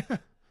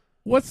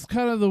 What's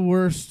kind of the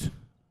worst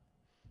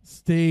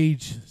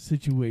stage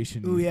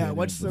situation? Ooh, yeah.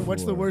 What's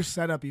the worst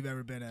setup you've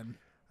ever been in?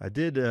 I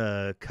did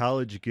a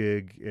college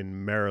gig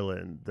in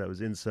Maryland that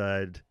was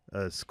inside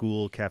a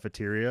school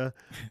cafeteria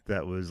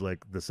that was like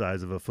the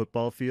size of a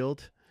football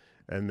field.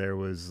 and there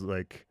was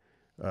like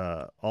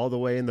all the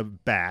way in the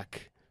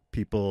back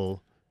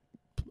people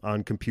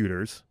on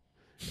computers,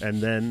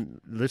 and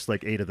then there's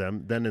like 8 of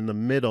them. Then in the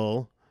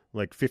middle,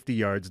 like 50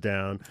 yards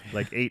down,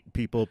 like 8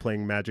 people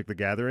playing Magic the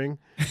Gathering.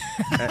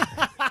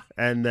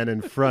 And then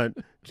in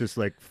front, just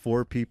like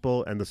 4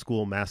 people and the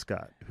school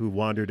mascot who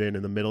wandered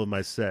in the middle of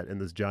my set in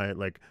this giant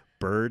like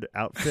bird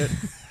outfit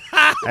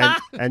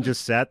and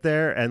just sat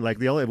there. And like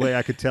the only way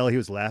I could tell he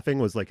was laughing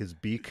was like his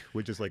beak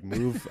would just like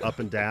move up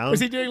and down. Was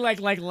he doing like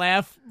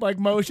laugh like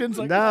motions?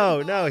 Like,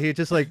 No, he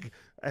just like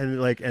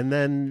and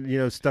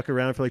then stuck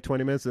around for like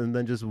 20 minutes and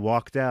then just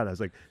walked out. I was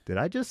like, did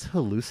I just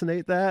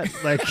hallucinate that?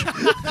 Like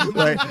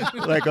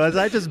was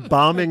I just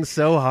bombing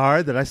so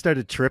hard that I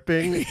started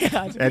tripping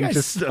and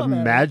just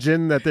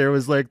imagine that there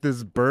was like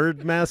this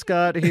bird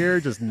mascot here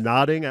just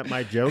nodding at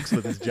my jokes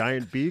with his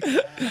giant beak.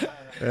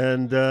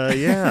 And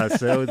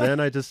so then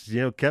I just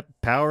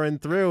kept powering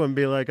through and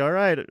be like, all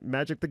right,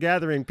 Magic the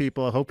Gathering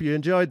people, I hope you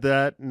enjoyed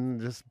that, and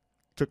just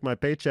took my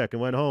paycheck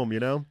and went home,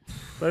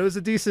 But it was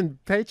a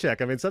decent paycheck.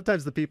 I mean,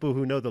 sometimes the people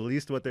who know the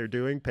least what they're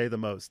doing pay the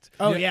most.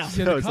 Oh, yeah.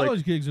 The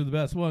college gigs are the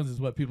best ones, is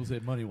what people say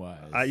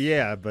money-wise.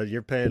 Yeah, but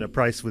you're paying a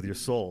price with your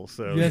soul.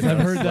 So yes, I've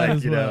heard that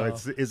as well.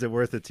 Is it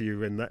worth it to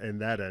you in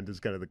that end is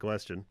kind of the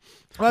question.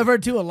 Well, I've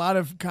heard, too, a lot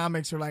of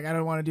comics are like, I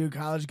don't want to do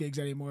college gigs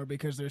anymore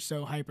because they're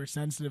so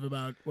hypersensitive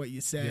about what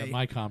you say. Yeah,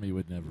 my comedy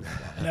would never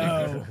apply.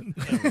 No.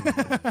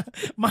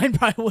 Mine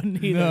probably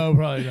wouldn't either. No,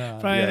 probably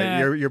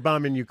not. Your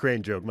bombing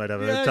Ukraine joke might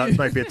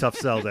might be a tough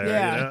sell there.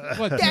 Yeah.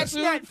 What, that's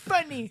not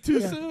funny.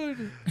 Too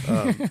soon.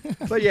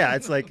 But yeah,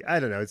 it's like, I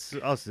don't know. It's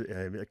also,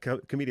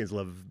 comedians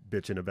love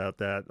bitching about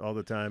that all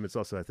the time. It's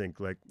also, I think,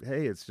 like,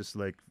 hey, it's just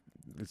like,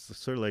 it's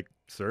sort of like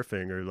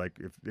surfing, or like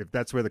if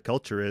that's where the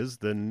culture is,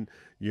 then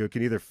you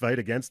can either fight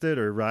against it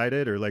or ride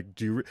it, or like,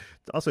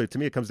 also to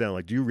me it comes down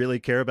like, do you really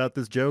care about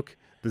this joke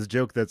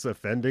that's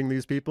offending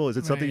these people? Is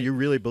it something you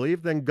really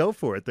believe? Then go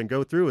for it, then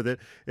go through with it.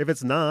 If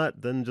it's not,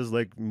 then just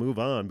like move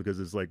on, because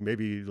it's like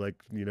maybe like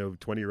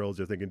 20-year-olds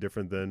are thinking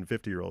different than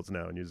 50-year-olds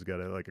now, and you just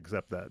gotta like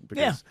accept that,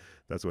 because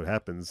that's what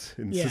happens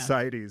in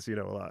societies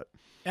a lot.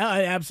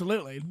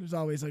 Absolutely. There's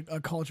always a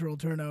cultural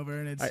turnover,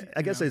 and it's.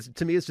 I guess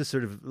to me, it's just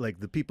sort of like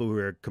the people who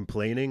are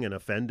complaining and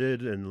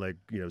offended and like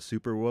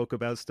super woke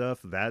about stuff.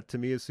 That to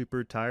me is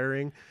super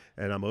tiring,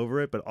 and I'm over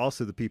it. But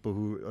also the people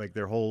who like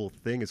their whole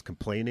thing is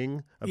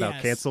complaining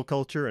about cancel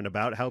culture and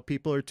about how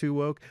people are too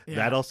woke. Yeah.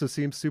 That also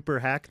seems super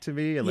hack to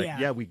me. And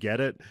like, we get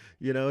it.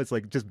 It's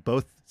like just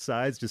both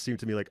sides just seem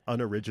to me like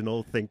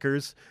unoriginal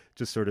thinkers,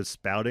 just sort of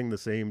spouting the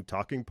same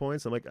talking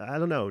points. I'm like, I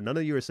don't know. None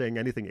of you are saying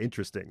anything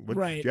interesting. Do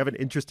you have an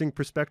interesting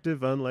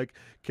perspective on like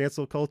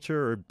cancel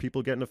culture or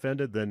people getting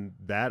offended? Then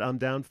that I'm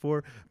down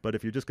for. But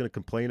if you're just going to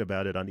complain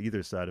about it on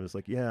either side, and it's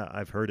like,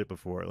 I've heard it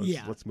before.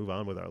 Let's move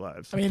on with our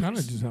lives. I mean, kind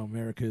of just how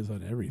America is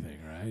on everything,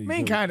 right? I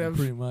mean, kind of.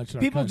 Pretty much.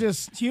 People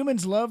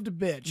humans love to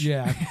bitch.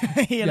 Yeah.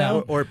 you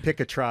know? Or pick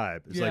a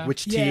tribe. It's like,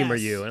 which team are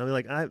you? And I'm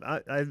like,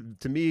 I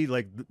to me,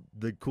 like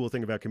the cool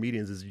thing about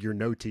comedians is you're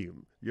no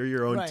team. You're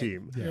your own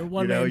team. Yeah. You're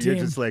one-man team.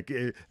 You're just like,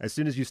 as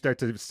soon as you start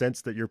to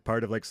sense that you're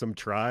part of like some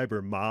tribe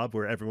or mob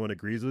where everyone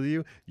agrees with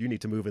you, you need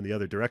to move in the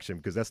other direction,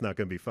 because that's not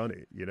going to be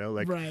funny,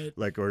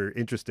 like or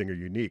interesting or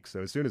unique.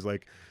 So as soon as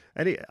like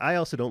I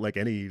also don't like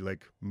any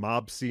like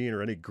mob scene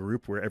or any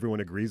group where everyone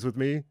agrees with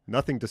me.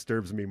 Nothing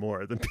disturbs me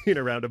more than being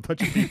around a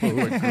bunch of people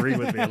who agree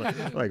with me.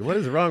 Like, what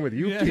is wrong with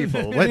you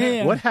people?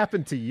 What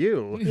happened to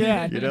you?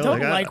 Yeah, don't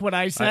like what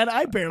I said.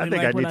 I barely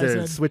like what I said. I think I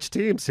need to switch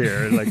teams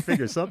here and like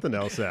figure something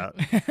else out.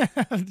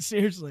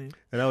 Seriously.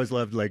 And I always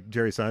loved like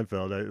Jerry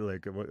Seinfeld.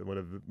 Like one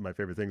of my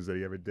favorite things that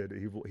he ever did.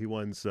 He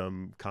won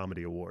some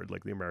comedy award,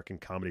 like the American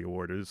Comedy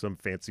Award, or some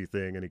fancy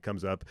thing. And he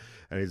comes up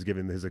and he's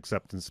giving his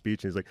acceptance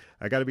speech, and he's like,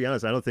 I got to be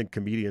honest, I don't think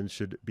comedians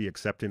should be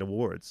accepting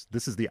awards.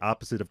 This is the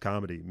opposite of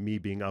comedy. Me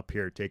being up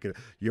here taking,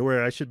 you're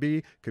where I should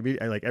be.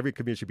 Like every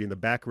comedian should be in the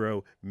back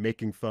row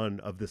making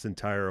fun of this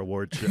entire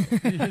award show.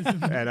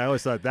 And I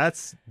always thought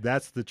that's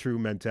the true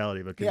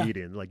mentality of a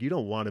comedian. Like, you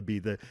don't want to be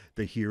the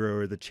hero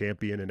or the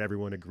champion and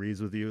everyone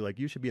agrees with you. Like,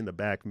 you should be in the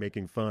back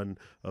making fun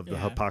of the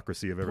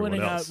hypocrisy of everyone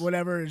pointing else. Out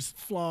whatever is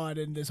flawed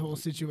in this whole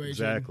situation.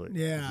 Exactly.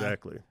 Yeah.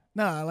 Exactly.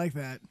 No, I like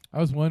that. I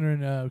was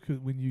wondering, 'cause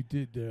when you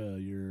did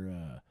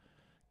your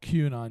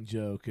QAnon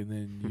joke, and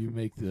then you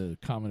make the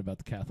comment about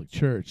the Catholic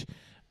Church,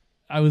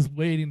 I was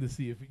waiting to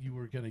see if you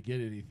were going to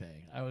get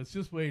anything. I was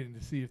just waiting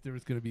to see if there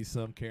was going to be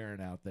some Karen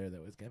out there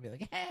that was going to be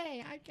like,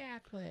 hey, I'm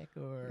Catholic.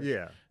 Or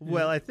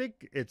Well, I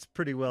think it's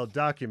pretty well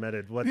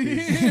documented what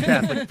these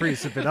Catholic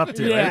priests have been up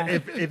to. Yeah.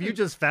 If you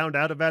just found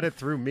out about it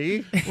through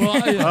me, well,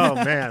 oh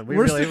man, we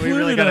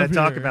really got to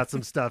talk about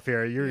some stuff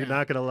here. You're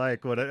not going to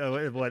like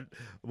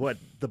what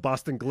the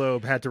Boston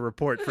Globe had to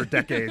report for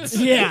decades.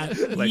 Yeah,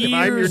 like if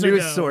I'm your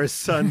news source,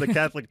 son, the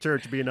Catholic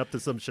Church being up to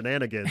some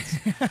shenanigans,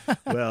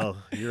 well,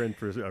 you're in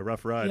for a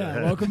rough ride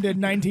ahead. Welcome to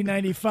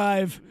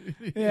 1995.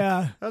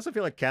 Yeah. I also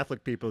feel like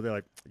Catholic people, they're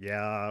like,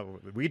 yeah,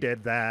 we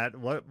did that.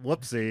 What?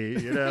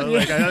 Whoopsie.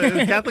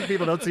 Catholic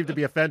people don't seem to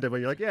be offended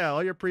when you're like, yeah,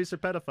 all your priests are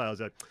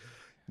pedophiles. Like,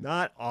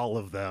 Not all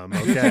of them,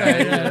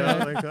 okay?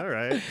 Like, all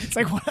right. It's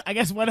like, I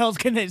guess what else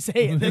can they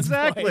say at this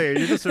Exactly. point?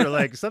 You're just sort of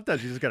like,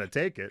 sometimes you just got to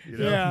take it.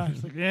 Yeah.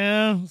 It's like,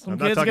 yeah. Some I'm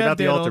not kids talking got about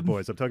the altar diddled.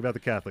 boys. I'm talking about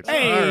the Catholics.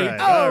 Hey,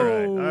 All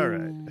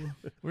right.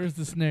 Where's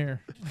the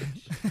snare?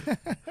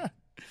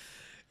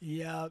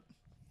 Yeah.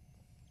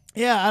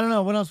 Yeah, I don't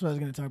know what else was I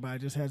going to talk about. I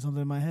just had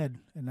something in my head,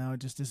 and now it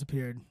just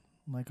disappeared.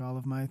 Like all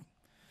of my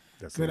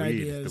That's good the weed.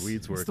 ideas. The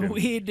weed's It's working. the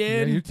weed,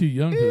 Yeah, dude. you're too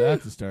young for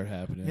that to start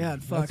happening. Yeah,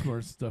 fuck. That's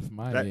more stuff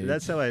my age.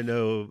 That's how I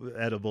know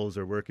edibles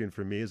are working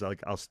for me. Is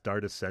like I'll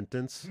start a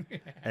sentence,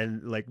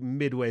 and like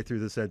midway through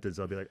the sentence,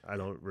 I'll be like, I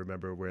don't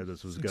remember where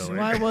this was going. So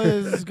I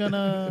was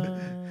gonna.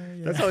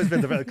 Yeah. That's always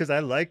been the because I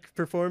like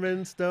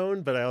performing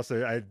stoned, but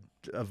I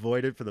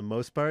avoid it for the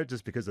most part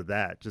just because of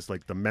that, just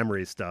like the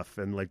memory stuff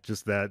and like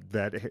just that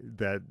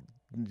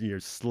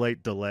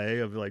slight delay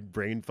of like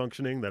brain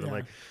functioning that I'm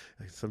like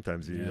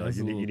sometimes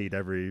you need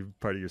every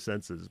part of your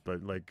senses,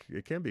 but like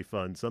it can be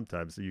fun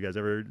sometimes. Do you guys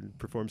ever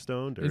perform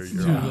stoned? Or it's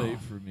too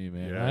late for me,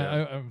 man.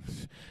 I'm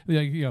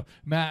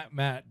like,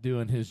 Matt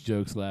doing his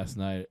jokes last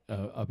night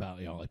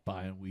about like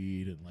buying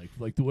weed and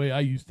like the way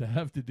I used to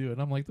have to do it.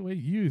 And I'm like, the way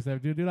you used to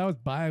have to do it, dude, I was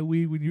buying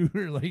weed when you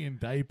were like in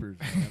diapers.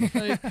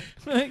 Man.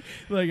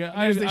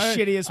 There's the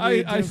shittiest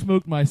weed, I too.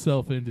 smoked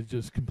myself into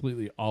just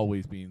completely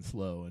always being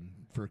slow and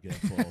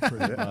forgetful.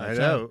 Pretty much. I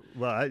know.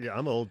 Well,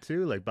 I'm old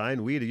too. Like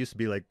buying weed, it used to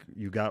be like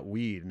you got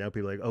weed. Now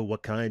people are like, oh,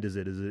 what kind is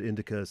it? Is it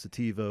indica,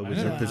 sativa? Was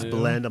it this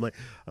blend? I'm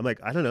like,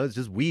 I don't know. It's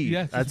just weed.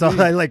 Yeah, that's just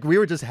all. weed. We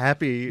were just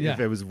happy if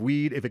it was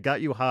weed. If it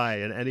got you high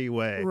in any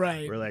way,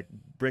 Right. We're like,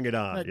 bring it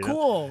on. Like, you know?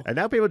 cool. And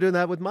now people are doing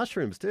that with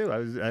mushrooms too.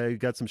 I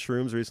got some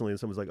shrooms recently, and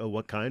someone was like, oh,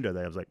 what kind are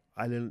they? I was like,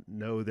 I didn't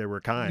know there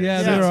were kinds.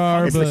 Yeah, there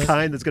are. It's but the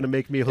kind that's going to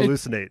make me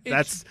hallucinate.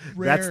 it's That's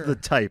rare. the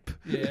type.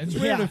 Yeah, it's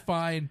rare to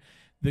find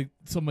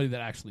somebody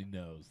that actually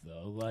knows,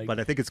 though. Like, but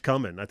I think it's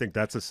coming. I think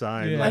that's a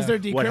sign. Yeah. Like, As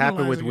they're what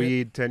happened with decriminalizing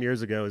weed 10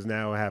 years ago is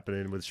now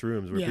happening with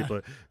shrooms,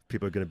 where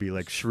people are going to be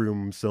like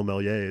shroom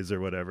sommeliers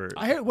or whatever.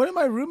 I heard one of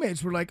my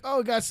roommates were like,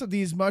 "Oh, got some of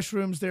these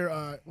mushrooms. They're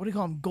what do you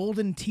call them?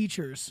 Golden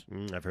teachers,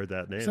 I've heard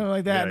that name, something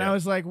like that." Yeah, and I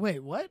was like,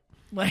 "Wait, what?"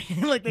 Like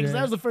that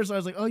was the first time I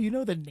was like, "Oh, you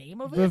know the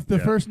name of it?" The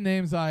first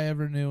names I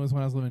ever knew was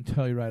when I was living in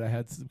Telluride. I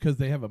had because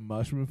they have a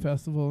mushroom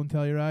festival in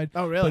Telluride.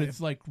 Oh, really? But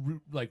it's like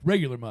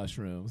regular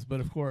mushrooms. But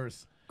of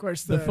course,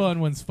 the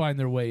fun ones find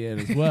their way in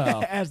as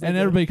well. And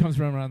everybody comes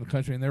from around the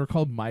country, and they were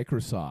called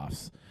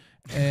Microsofts.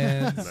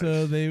 And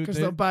so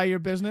they'll buy your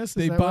business.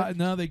 They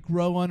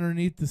grow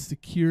underneath the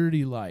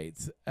security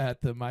lights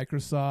at the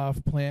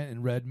Microsoft plant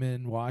in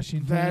Redmond,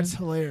 Washington. That's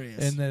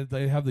hilarious. And then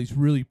they have these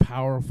really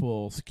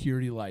powerful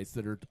security lights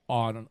that are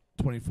on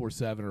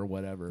 24/7 or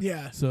whatever.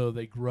 Yeah. So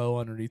they grow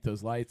underneath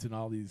those lights, and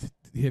all these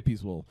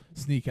hippies will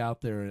sneak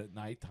out there at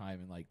nighttime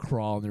and like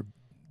crawl in their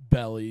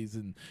bellies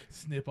and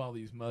snip all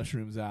these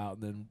mushrooms out,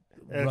 and then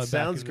and run it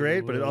sounds back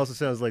great, but it also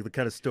sounds like the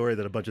kind of story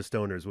that a bunch of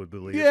stoners would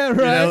believe. Yeah, right.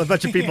 You know, a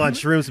bunch of people on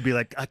shrooms would be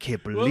like, I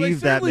can't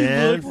believe that,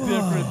 man. Look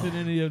different than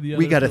any of the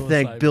We other got to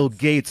thank psilocybins. Bill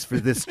Gates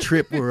for this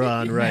trip we're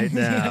on right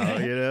now,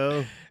 you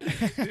know?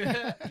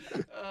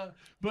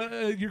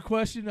 But your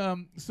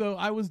question, so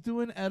I was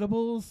doing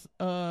edibles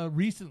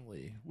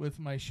recently with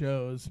my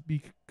shows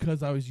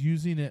because I was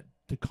using it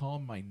to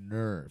calm my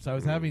nerves. I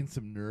was having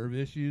some nerve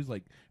issues,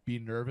 like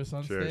being nervous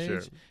on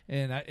stage,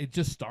 and it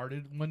just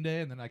started one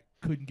day, and then I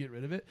couldn't get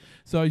rid of it.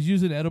 So I was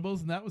using edibles,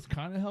 and that was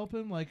kind of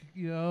helping, like,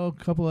 a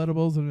couple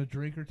edibles and a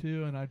drink or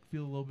two, and I'd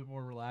feel a little bit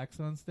more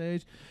relaxed on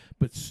stage.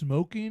 But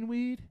smoking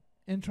weed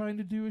and trying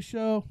to do a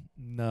show,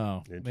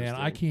 no, man,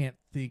 I can't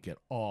think at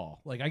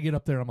all. Like, I get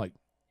up there, I'm like,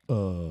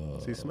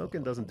 See,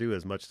 smoking doesn't do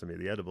as much to me.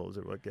 The edibles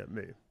are what get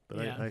me, but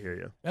I hear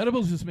you.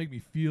 Edibles just make me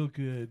feel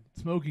good.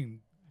 Smoking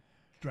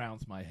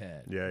drowns my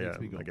head. Yeah,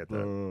 I get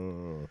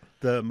that.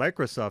 The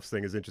Microsofts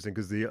thing is interesting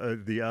because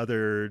the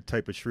other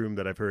type of shroom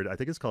that I've heard, I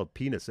think it's called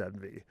penis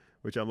envy,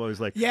 which I'm always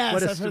like,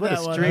 what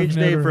a strange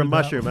name for a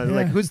mushroom. I'm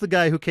like, who's the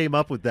guy who came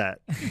up with that?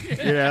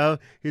 You know,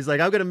 he's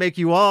like, I'm going to make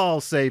you all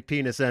say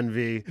penis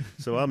envy,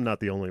 so I'm not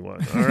the only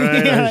one. All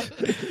right.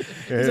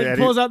 He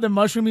pulls out the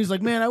mushroom. He's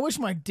like, man, I wish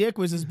my dick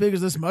was as big as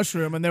this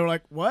mushroom. And they were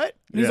like, what?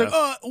 And he's like,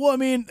 oh, well, I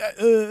mean,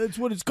 it's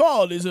what it's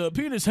called is a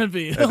penis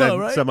envy. And then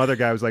right? some other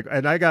guy was like,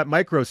 and I got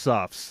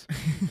Microsofts.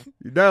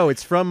 No,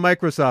 it's from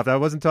Microsoft. I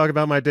wasn't talking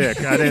about my dick.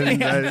 I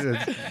didn't.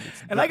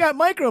 And I got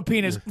micro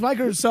penis,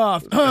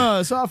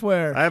 Microsoft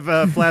software. I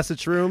have flaccid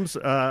shrooms.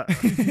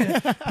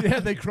 Yeah,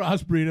 they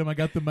crossbreed them. I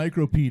got the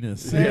micro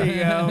penis. There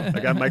you go. I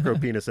got micro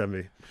penis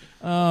envy.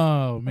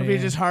 Oh, man. Maybe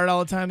it's just hard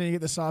all the time, then you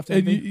get the soft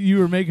And envy. you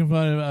were making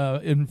fun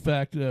of, in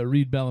fact,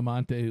 Reed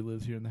Belamonte, who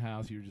lives here in the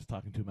house. You were just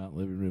talking to him out in the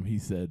living room. He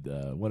said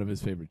one of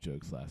his favorite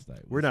jokes last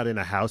night. We're not in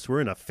a house.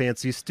 We're in a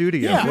fancy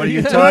studio. Yeah. What are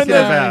you talking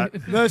about?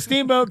 The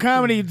Steamboat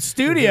Comedy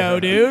Studio,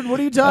 dude. What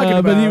are you talking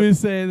about? But he was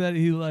saying that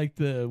he liked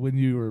when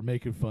you were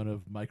making fun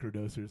of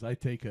microdosers. I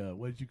take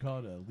what did you call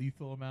it? A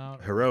lethal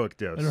amount? Heroic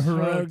dose. A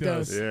heroic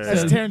dose. Yeah.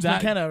 That's So Terrence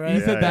McKenna, right?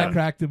 He said that Yeah.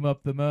 cracked him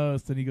up the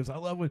most, and he goes, "I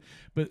love when,"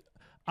 but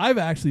I've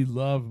actually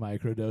loved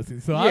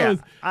microdosing. So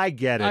I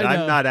get it. I know.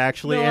 I'm not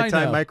actually No, I know.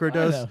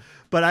 anti-microdose, I know.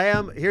 but I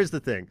am. Here's the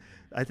thing.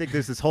 I think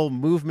there's this whole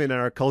movement in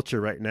our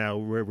culture right now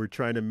where we're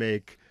trying to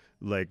make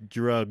like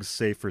drugs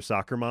safe for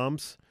soccer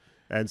moms.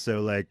 And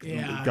so, like,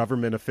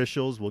 government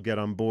officials will get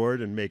on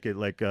board and make it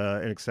like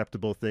an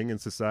acceptable thing in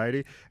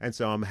society. And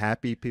so I'm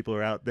happy people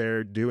are out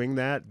there doing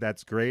that.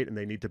 That's great. And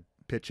they need to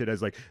pitch it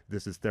as like,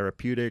 this is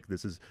therapeutic,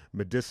 this is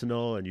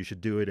medicinal, and you should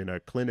do it in a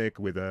clinic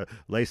with a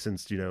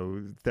licensed,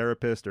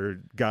 therapist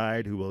or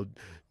guide who will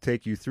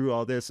take you through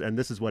all this. And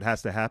this is what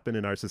has to happen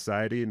in our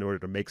society in order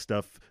to make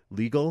stuff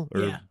legal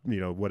or,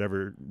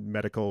 whatever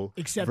medical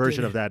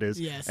version of that is.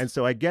 Yes. And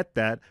so I get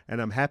that,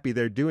 and I'm happy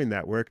they're doing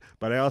that work.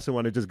 But I also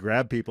want to just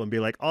grab people and be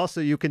like,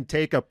 also, you can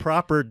take a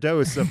proper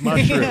dose of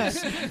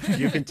mushrooms.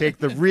 You can take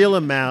the real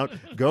amount,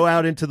 go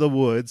out into the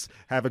woods,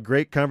 have a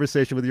great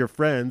conversation with your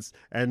friends,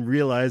 and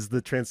realize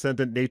the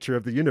transcendent nature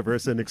of the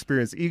universe and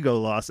experience ego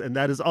loss. And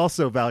that is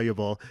also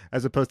valuable,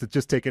 as opposed to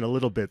just taking a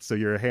little bit so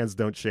your hands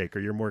don't shake or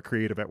you're more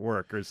creative at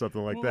work or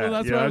something like that.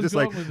 That's where I was just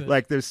going with it.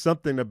 like there's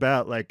something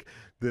about like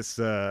this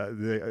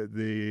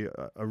the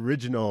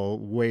original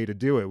way to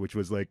do it, which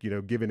was like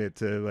giving it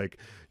to like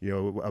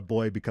a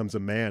boy becomes a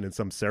man in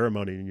some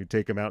ceremony, and you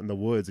take him out in the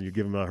woods and you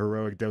give him a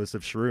heroic dose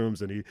of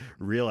shrooms, and he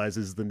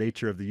realizes the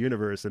nature of the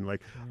universe. And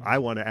like I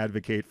want to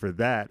advocate for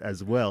that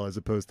as well, as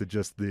opposed to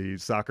just the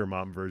soccer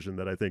mom version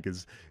that I think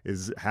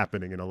is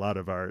happening in a lot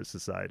of our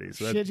society.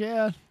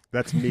 So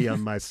that's me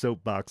on my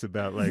soapbox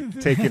about like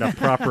taking a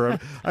proper.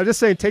 I'm just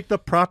saying, take the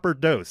proper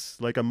dose.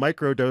 Like a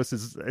micro dose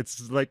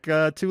it's like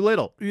too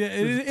little.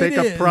 Yeah, take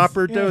a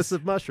proper Yes. dose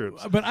of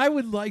mushrooms. But I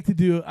would like to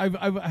do it.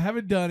 I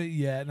haven't done it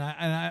yet,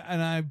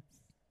 and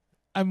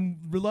I'm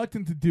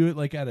reluctant to do it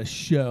like at a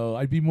show.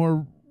 I'd be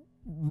more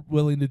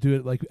willing to do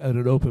it like at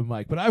an open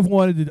mic. But I've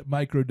wanted to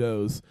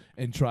microdose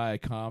and try a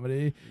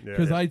comedy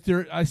because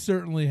I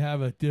certainly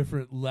have a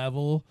different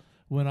level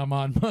when I'm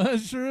on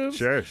mushrooms.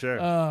 Sure.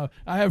 I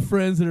have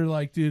friends that are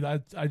like, dude,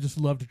 I just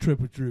love to trip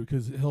with Drew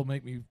because he'll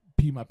make me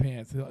pee my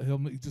pants. He'll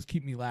just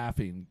keep me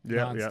laughing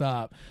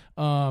nonstop.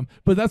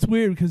 But that's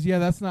weird because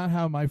that's not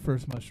how my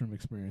first mushroom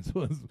experience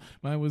was.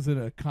 Mine was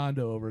in a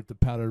condo over at the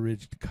Powder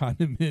Ridge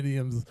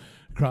condominiums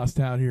across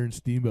town here in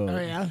Steamboat. Oh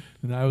yeah.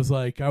 And I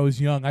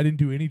was young. I didn't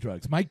do any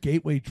drugs. My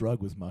gateway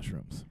drug was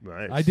mushrooms.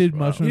 Nice. I did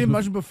mushrooms. You did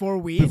mushroom before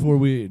weed? Before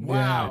weed.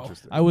 Wow. Yeah.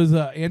 I was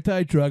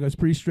anti-drug. I was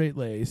pretty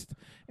straight-laced.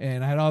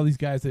 And I had all these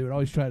guys, they would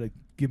always try to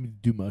get me to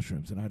do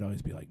mushrooms. And I'd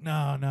always be like, no.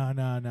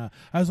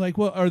 I was like,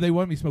 well, or they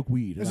wanted me to smoke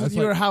weed. And I was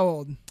you were how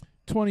old?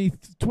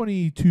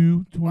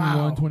 22, 21,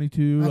 Wow.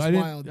 22. That's I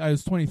wild. I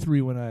was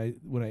 23 when I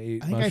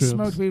ate I think mushrooms. I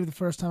smoked weed the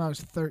first time I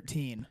was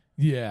 13.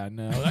 Yeah,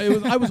 no.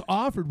 I was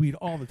offered weed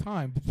all the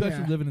time,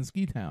 especially Yeah. living in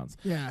ski towns.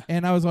 Yeah.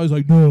 And I was always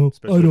like, no,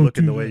 Especially I don't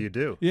looking do the way that. you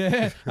do.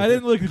 Yeah, I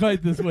didn't look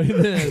quite this way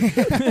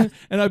then.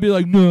 And I'd be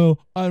like, no,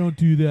 I don't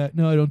do that.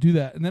 No, I don't do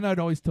that. And then I'd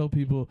always tell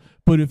people,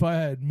 but if I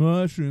had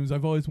mushrooms,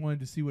 I've always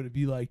wanted to see what it'd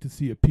be like to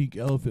see a pink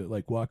elephant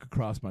like walk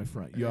across my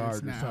front yard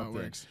That's or not how it something.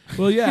 works.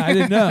 Well, yeah, I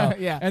didn't know.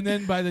 Yeah. And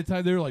then by the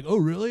time they were like, oh,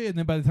 really? And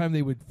then by the time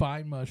they would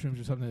find mushrooms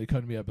or something, they'd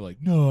come to me, I'd be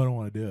like, no, I don't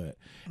want to do it.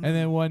 And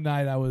then one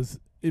night I was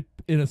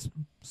in a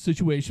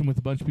situation with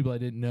a bunch of people I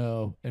didn't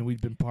know, and we'd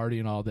been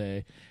partying all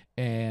day,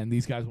 and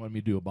these guys wanted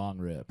me to do a bong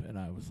rip, and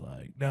I was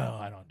like, no,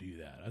 I don't do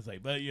that. I was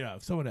like, but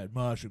if someone had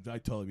mushrooms,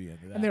 I'd totally be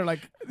into that. And they were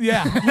like,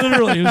 yeah,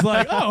 literally. It was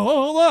like, oh,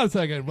 hold on a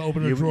second.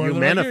 Open a drawer. You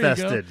They're like,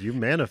 manifested. Here You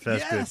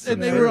manifested. Yes, some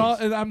and they were all,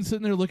 shrooms. and I'm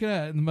sitting there looking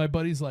at it, and my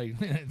buddy's like,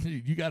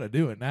 you got to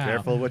do it now.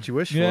 Careful what you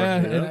wish Yeah,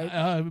 for.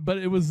 and, but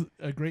it was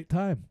a great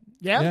time.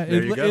 yeah.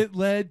 There you go. It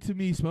led to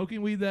me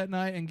smoking weed that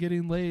night and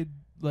getting laid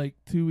like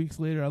 2 weeks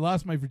later. I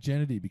lost my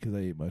virginity because I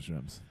ate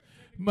mushrooms.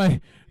 My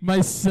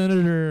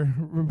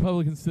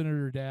Republican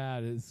senator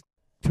dad is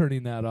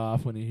turning that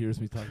off when he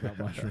hears me talk about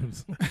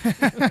mushrooms.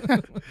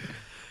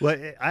 Well,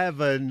 I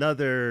have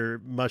another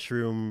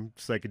mushroom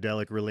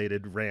psychedelic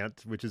related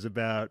rant, which is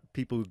about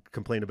people who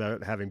complain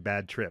about having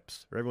bad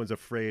trips. Or everyone's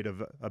afraid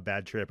of a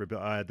bad trip, or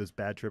I had this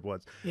bad trip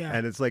once. Yeah.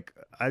 And it's like,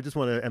 I just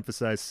want to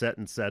emphasize set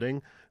and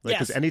setting. Like,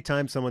 because Yes.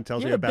 anytime someone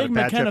tells You're me a about a big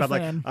bad trip,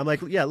 McKenna I'm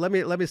like, fan. yeah, let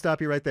me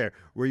stop you right there.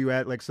 Were you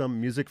at like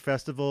some music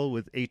festival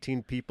with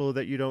 18 people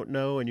that you don't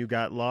know and you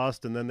got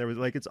lost? And then there was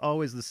like, it's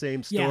always the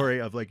same story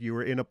of like, you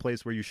were in a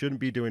place where you shouldn't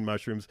be doing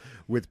mushrooms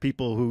with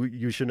people who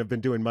you shouldn't have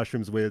been doing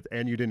mushrooms with,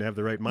 and you didn't have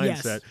the right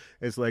mindset. Yes.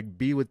 It's like,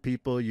 be with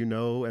people you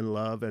know and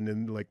love, and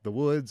in like the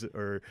woods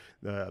or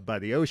by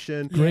the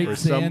ocean. Great or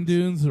sand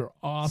dunes are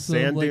awesome.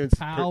 Sand Lake dunes,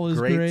 Powell is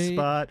great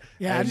spot.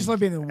 Yeah, I and, just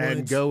love being in the and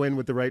woods. go in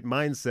with the right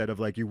mindset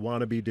of like, you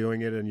want to be doing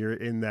it and you're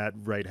in that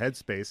right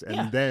headspace. And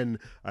Yeah. then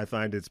I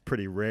find it's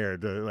pretty rare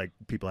to like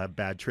people have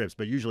bad trips,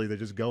 but usually they're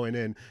just going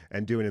in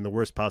and doing it in the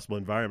worst possible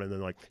environment. And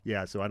they're like,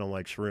 yeah, so I don't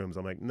like shrooms.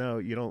 I'm like, no,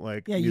 you don't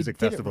like Yeah, you music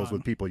did it festivals wrong.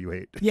 with people you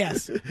hate.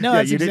 Yes. No, Yeah,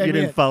 that's you exactly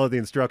didn't it. follow the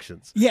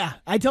instructions. Yeah,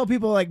 I tell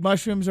people like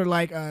mushrooms are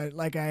like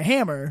a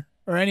hammer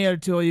or any other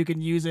tool. You can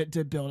use it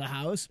to build a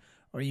house,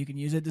 or you can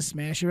use it to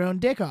smash your own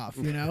dick off.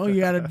 You know, you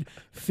got to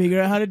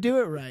figure out how to do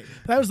it right.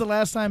 That was the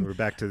last time. We're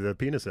back to the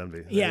penis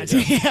envy. There Yeah, you go.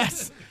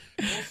 yes.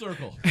 Full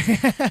circle.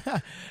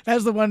 That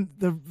was the one.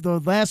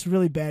 The last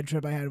really bad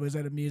trip I had was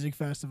at a music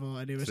festival,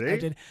 and it was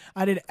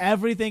I did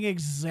everything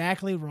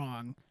exactly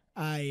wrong.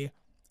 I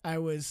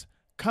was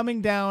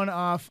coming down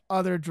off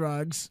other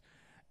drugs,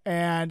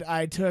 and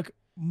I took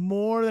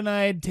more than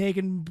I had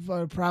taken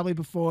probably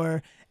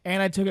before,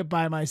 and I took it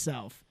by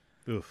myself.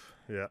 Oof.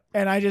 Yeah.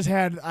 And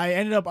I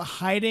ended up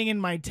hiding in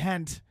my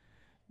tent,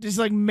 just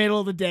like middle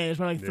of the day. It was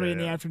probably like 3 in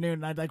the afternoon,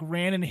 and I like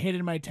ran and hid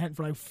in my tent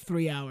for like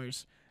 3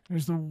 hours. It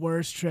was the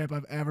worst trip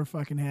I've ever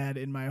fucking had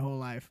in my whole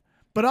life.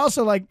 But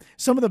also, like,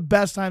 some of the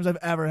best times I've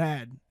ever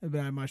had have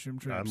been on mushroom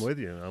trips. I'm with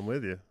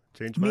you.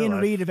 Changed my Me and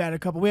life. Reed have had a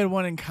couple. We had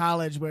one in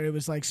college where it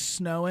was like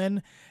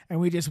snowing, and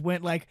we just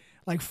went like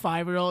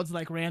 5-year-olds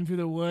like ran through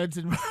the woods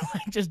and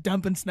like just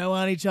dumping snow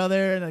on each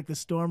other, and like the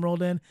storm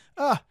rolled in.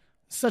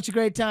 Such a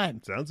great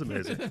time. Sounds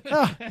amazing.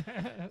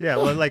 Yeah,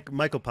 well, like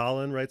Michael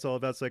Pollan writes all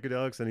about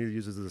psychedelics, and he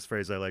uses this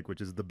phrase I like,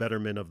 which is the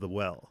betterment of the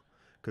well.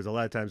 Because a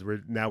lot of times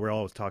we're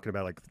always talking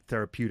about like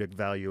therapeutic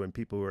value and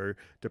people who are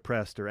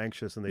depressed or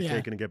anxious and they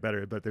take it and get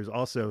better. But there's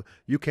also,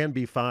 you can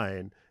be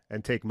fine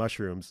and take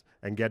mushrooms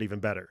and get even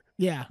better.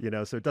 Yeah.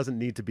 So it doesn't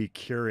need to be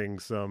curing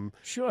some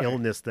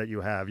illness that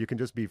you have. You can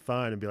just be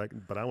fine and be like,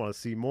 but I want to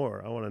see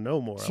more. I want to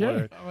know more.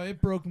 Sure. It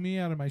broke me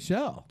out of my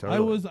shell.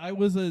 Totally. I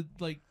was a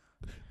like,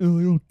 oh,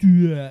 I don't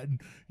do that,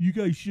 and you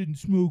guys shouldn't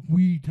smoke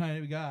weed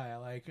kind of guy.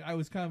 Like, I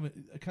was kind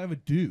of a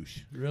douche,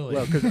 really.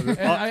 Well, and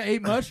I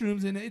ate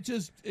mushrooms, and it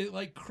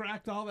like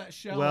cracked all that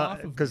shell off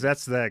of me. Because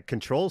that's that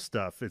control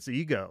stuff. It's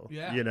ego.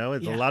 Yeah.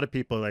 It's a lot of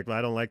people are like, well,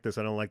 I don't like this,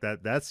 I don't like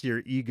that. That's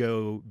your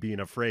ego being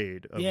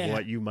afraid of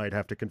what you might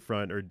have to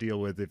confront or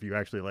deal with if you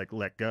actually like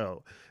let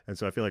go. And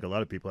so I feel like a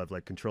lot of people have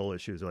like control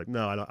issues. They're like,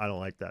 no, I don't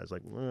like that. It's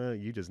like,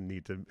 you just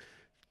need to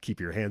keep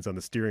your hands on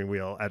the steering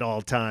wheel at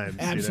all times.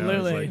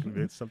 Absolutely. It's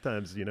like,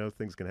 sometimes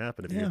things can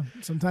happen if you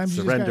sometimes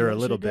you surrender just a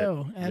little bit.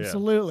 go.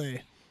 Absolutely.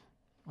 Yeah.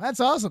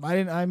 That's awesome.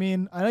 I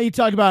know you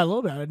talked about it a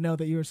little bit. I didn't know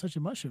that you were such a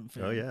mushroom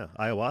fan. Oh yeah,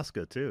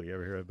 ayahuasca too. You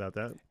ever hear about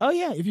that? Oh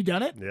yeah, have you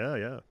done it?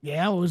 Yeah.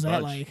 Yeah, what was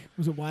that like?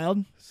 Was it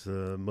wild? It's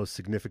the most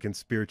significant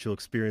spiritual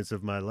experience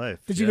of my life.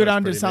 Did you go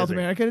down to South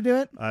America to do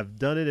it? I've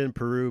done it in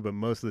Peru, but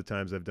most of the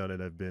times I've done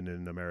it, I've been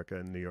in America,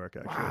 in New York,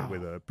 actually,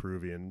 with a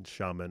Peruvian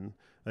shaman.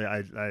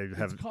 I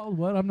have. It's called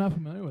what? I'm not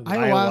familiar with it.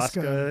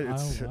 Ayahuasca.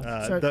 It's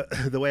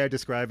the way I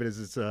describe it is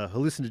it's a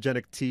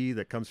hallucinogenic tea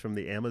that comes from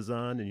the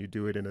Amazon, and you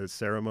do it in a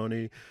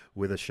ceremony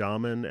with a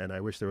shaman. And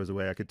I wish there was a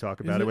way I could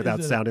talk about it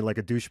without sounding like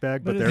a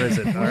douchebag, but there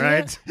isn't. All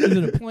right. Is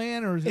it a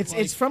plant or is it?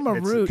 It's from a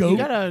root. Goat? You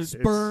got a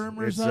sperm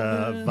or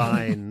something. It's a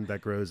vine that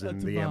grows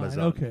in the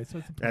Amazon. Okay, so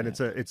it's a plant.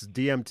 And it's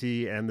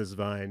DMT and this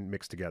vine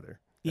mixed together.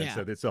 Yeah. And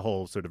so it's a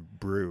whole sort of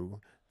brew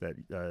that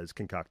is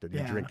concocted. You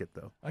drink it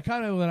though. I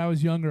kind of, when I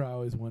was younger, I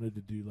always wanted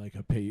to do like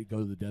go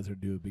to the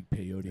desert, do a big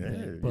peyote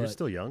thing. But you're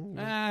still young.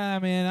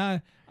 Man,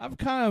 I'm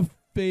kind of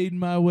fading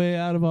my way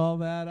out of all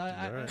that.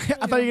 I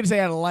thought you were gonna say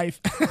out of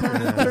life.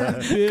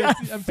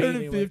 I'm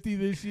turning 50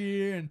 this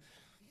year, and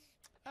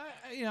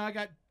I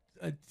got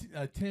a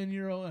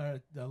 10-year-old,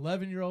 an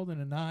 11-year-old,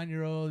 and a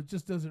 9-year-old. It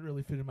just doesn't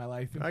really fit in my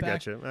life. In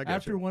fact,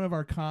 after one of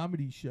our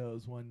comedy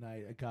shows one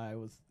night, a guy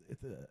was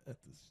at the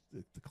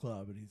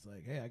club, and he's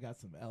like, "Hey, I got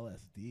some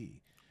LSD."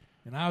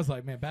 And I was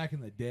like, man, back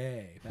in the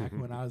day, back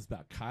when I was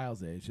about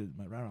Kyle's age,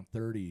 around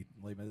 30,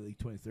 my late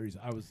 20s, 30s,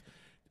 I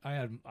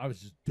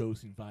was just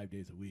dosing 5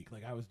 days a week.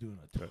 Like, I was doing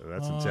a ton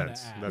That's of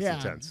intense. acid. That's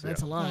intense.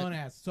 That's a lot. Ton of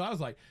acid. So I was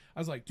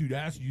like, dude,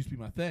 acid used to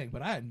be my thing,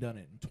 but I hadn't done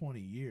it in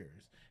 20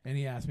 years. And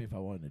he asked me if I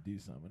wanted to do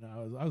something. And I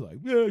was like,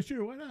 yeah,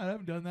 sure, why not? I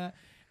haven't done that.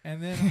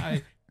 And then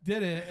I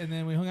did it, and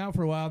then we hung out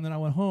for a while, and then I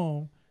went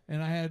home,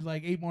 and I had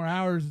like 8 more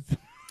hours.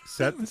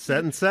 Set and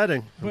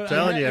setting. I'm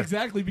telling you.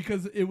 Exactly,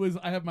 because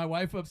I have my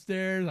wife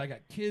upstairs. I got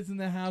kids in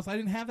the house. I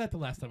didn't have that the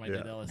last time I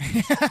did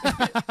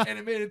LSD. And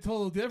it made a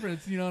total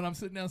difference, and I'm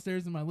sitting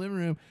downstairs in my living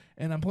room,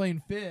 and I'm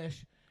playing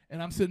fish,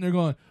 and I'm sitting there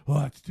going,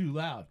 oh, it's too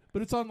loud.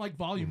 But it's on like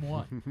volume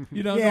 1.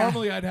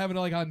 Normally I'd have it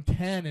like on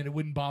 10 and it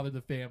wouldn't bother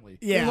the family.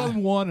 Yeah. It was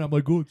on 1 and I'm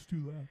like, oh, it's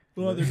too loud.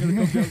 Oh, they're going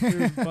to come downstairs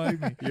and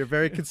find me. You're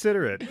very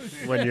considerate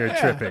when you're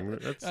tripping.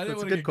 That's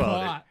a good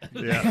quality.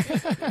 Yeah.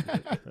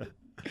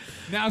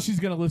 Now she's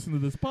going to listen to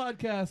this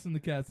podcast and the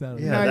cat's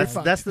out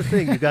of that's the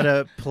thing. You got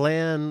to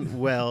plan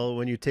well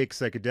when you take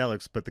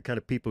psychedelics, but the kind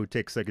of people who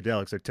take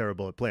psychedelics are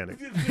terrible at planning.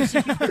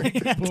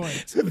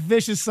 It's a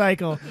vicious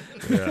cycle.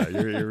 Yeah,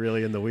 you're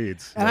really in the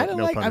weeds. And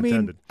no pun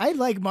intended. I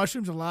like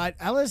mushrooms a lot.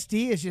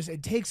 LSD is just,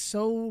 it takes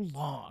so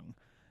long.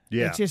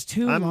 Yeah, it's just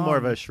too I'm long. more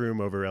of a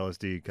shroom over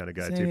LSD kind of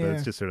guy too, but yeah.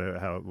 it's just sort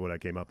of what I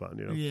came up on.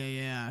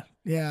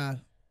 Yeah.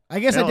 I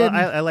guess I didn't.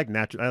 I like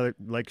natural. I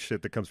like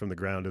shit that comes from the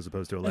ground as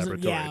opposed to a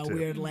laboratory. Yeah, too.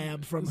 Weird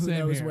lab from who Same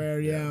knows here. where.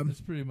 Yeah, that's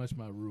pretty much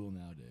my rule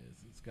nowadays.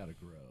 It's got to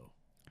grow.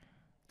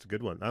 It's a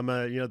good one. I'm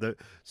the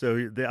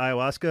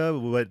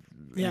ayahuasca.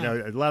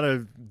 A lot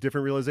of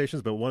different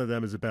realizations, but one of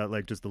them is about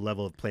like just the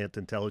level of plant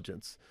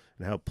intelligence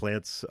and how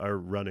plants are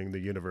running the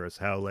universe.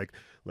 How like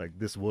like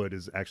this wood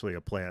is actually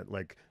a plant.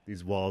 Like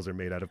these walls are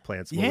made out of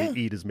plants. Yeah. What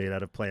we eat is made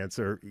out of plants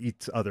or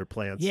eats other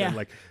plants. Yeah. And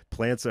like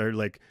plants are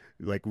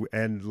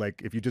and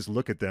like if you just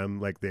look at them,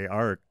 like they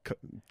are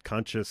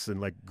conscious and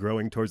like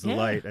growing towards the Yeah.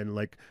 light and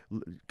like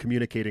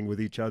communicating with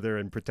each other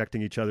and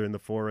protecting each other in the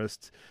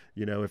forest.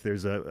 You know, if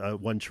there's a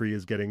one tree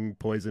is getting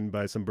poisoned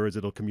by some birds,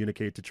 it'll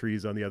communicate to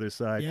trees on the other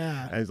side.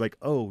 Yeah. And it's like,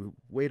 oh,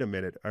 wait a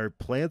minute. Are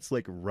plants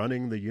like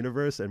running the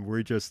universe and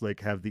we're just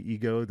like have the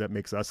ego that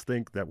makes us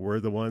think that we're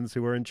the ones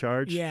who are in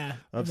charge Yeah.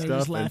 of And they're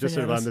just stuff? And just laughing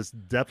sort of at on us. this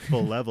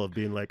depthful level of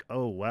being like,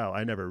 oh, wow,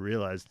 I never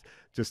realized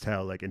just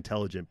how like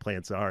intelligent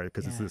plants are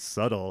because it's Yeah. this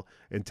subtle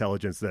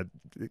intelligence that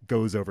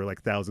goes over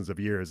like thousands of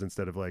years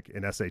instead of like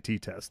an SAT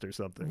test or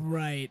something.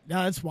 Right.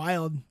 No, that's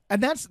wild.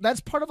 And that's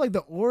part of like the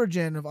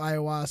origin of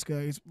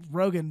ayahuasca.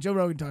 Joe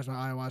Rogan talks about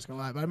ayahuasca a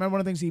lot. But I remember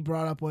one of the things he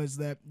brought up was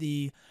that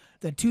the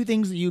two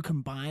things that you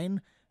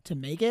combine to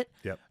make it,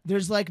 Yep.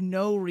 there's like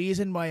no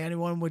reason why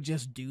anyone would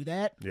just do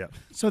that. Yeah.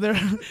 So they're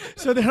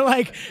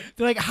like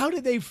how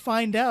did they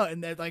find out?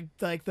 And that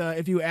like the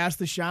if you ask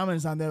the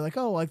shamans on there, like,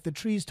 oh, like the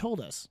trees told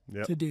us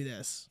Yep. to do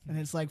this. And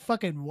it's like,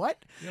 fucking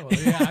what? Yeah, well,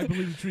 yeah, I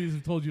believe the trees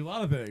have told you a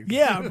lot of things.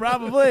 Yeah,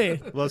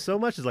 probably. Well, so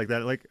much is like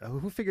that. Like,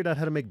 who figured out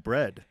how to make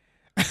bread?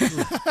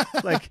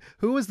 Like,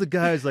 who was the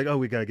guy who's like, oh,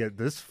 we got to get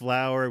this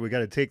flour, we got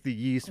to take the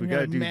yeast, we got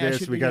to do mash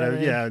this, it we got to,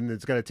 together. yeah, and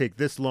it's got to take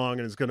this long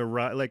and it's going to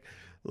rot.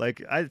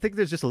 Like, I think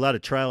there's just a lot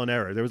of trial and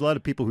error. There was a lot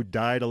of people who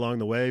died along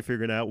the way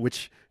figuring out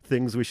which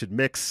things we should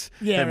mix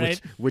Yeah, and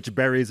right. which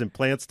berries and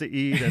plants to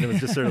eat. And it was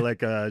just sort of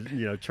like a,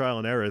 trial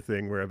and error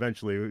thing where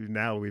eventually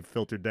now we've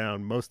filtered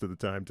down most of the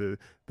time to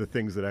the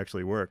things that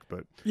actually work.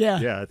 But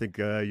Yeah. I think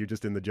you're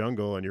just in the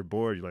jungle and you're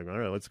bored. You're like, all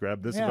right, let's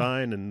grab this Yeah.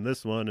 vine and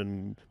this one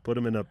and put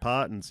them in a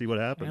pot and see what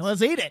happens. And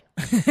let's eat it.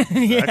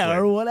 Yeah, Exactly.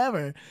 or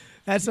whatever.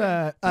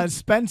 That's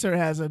Spencer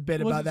has a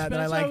bit Was about it that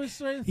I Spencer? like. I was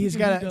trying to He's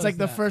think of got who it's does like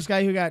the that. first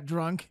guy who got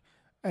drunk,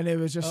 and it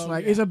was just Oh,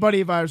 like yeah. he's a buddy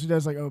of ours who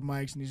does like open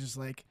mics, and he's just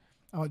like,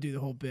 I won't do the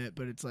whole bit,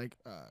 but it's like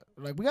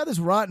we got this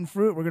rotten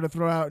fruit we're gonna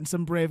throw out, and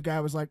some brave guy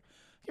was like,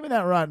 give me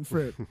that rotten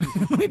fruit.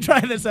 Let me try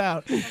this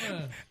out.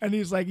 And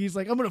he's like,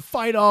 I'm gonna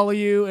fight all of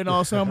you, and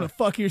also I'm gonna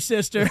fuck your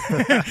sister.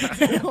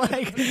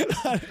 Like,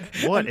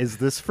 What is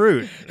this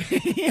fruit?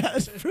 yeah,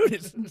 this fruit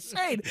is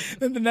insane.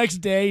 Then the next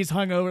day he's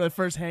hungover, the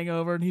first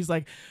hangover, and he's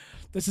like,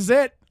 this is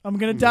it. I'm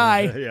gonna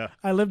die. Yeah,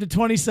 I lived to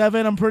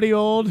 27. I'm pretty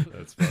old.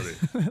 that's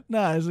funny.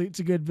 No, it's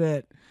a good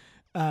bit.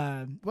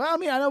 Well, I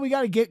mean, I know we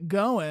got to get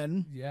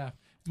going. Yeah.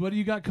 What do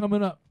you got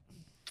coming up?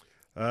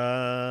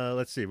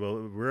 Let's see.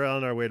 Well, we're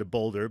on our way to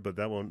Boulder, but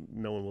no one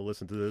will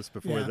listen to this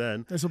before Yeah,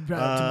 then. this will be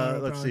out tomorrow,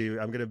 Let's probably. see.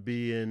 I'm going to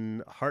be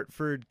in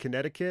Hartford,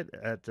 Connecticut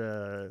at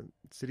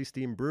City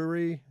Steam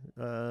Brewery,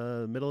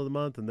 middle of the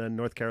month, and then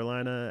North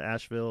Carolina,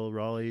 Asheville,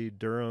 Raleigh,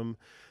 Durham.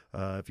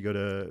 If you go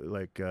to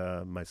like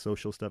my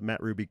social stuff,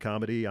 Matt Ruby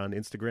Comedy on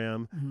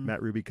Instagram,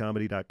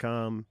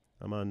 mattrubycomedy.com.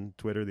 I'm on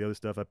Twitter. The other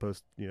stuff I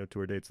post,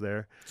 tour dates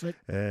there. Sick.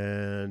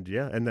 And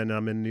and then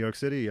I'm in New York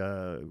City,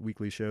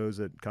 weekly shows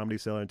at Comedy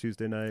Cellar on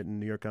Tuesday night and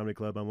New York Comedy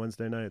Club on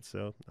Wednesday night.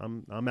 So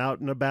I'm out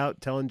and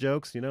about telling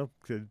jokes.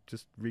 Could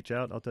just reach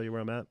out. I'll tell you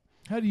where I'm at.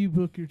 How do you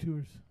book your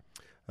tours?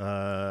 Me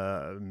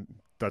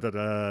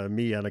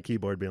on a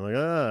keyboard being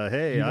like,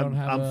 hey, You I'm don't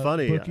have a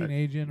funny. booking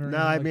agent or No,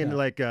 anything I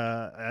like mean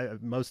that?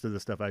 most of the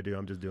stuff I do,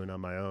 I'm just doing on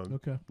my own.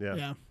 Okay.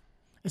 Yeah.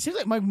 It seems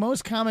like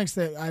most comics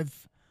that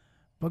I've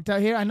booked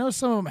out here, I know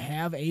some of them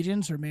have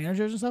agents or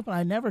managers and stuff, but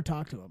I never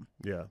talk to them.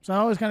 Yeah. So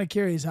I'm always kind of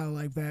curious how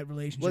like that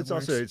relationship Well,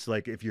 works. it's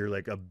like if you're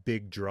like a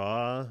big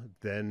draw,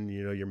 then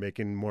you're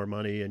making more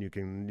money and you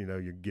can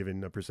you're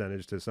giving a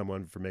percentage to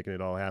someone for making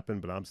it all happen.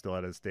 But I'm still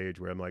at a stage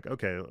where I'm like,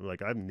 okay,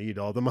 like I need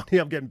all the money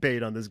I'm getting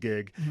paid on this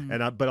gig,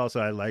 but also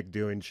I like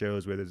doing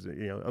shows where there's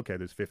okay,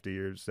 there's 50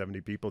 or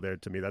 70 people there.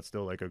 To me, that's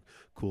still like a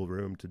cool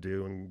room to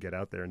do and get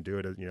out there and do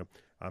it.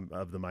 I'm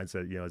of the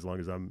mindset, as long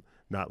as I'm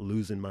not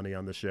losing money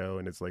on the show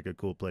and it's like a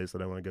cool place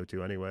that I want to go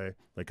to anyway,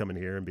 like coming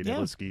here and being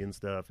able to ski and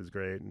stuff is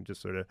great, and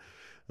just sort of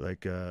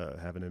like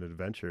having an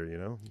adventure,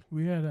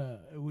 We had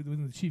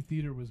when the Chief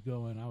Theater was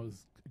going, I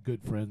was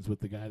good friends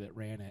with the guy that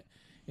ran it,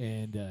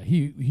 and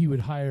he would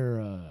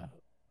hire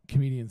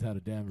comedians out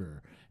of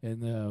Denver,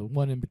 and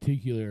one in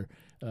particular,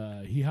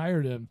 he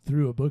hired him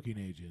through a booking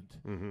agent,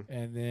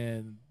 and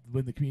then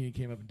when the comedian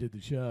came up and did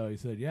the show, he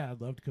said, "Yeah, I'd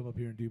love to come up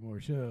here and do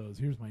more shows.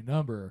 Here's my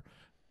number.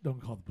 Don't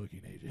call the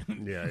booking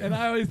agent." Yeah. And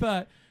I always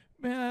thought,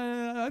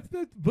 man, I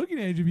think the booking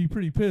agent would be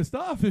pretty pissed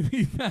off if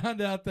he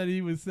found out that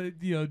he was,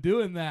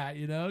 doing that,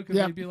 because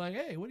Yeah. he'd be like,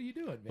 "Hey, what are you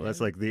doing, man?" Well,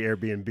 that's like the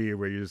Airbnb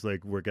where you just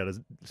like work out a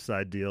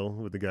side deal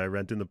with the guy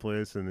renting the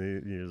place,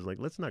 and you're just like,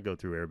 let's not go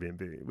through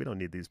Airbnb. We don't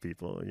need these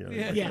people.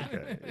 Yeah. Yeah.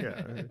 Okay,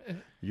 yeah.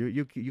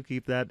 You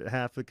keep that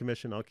half the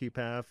commission. I'll keep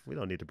half. We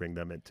don't need to bring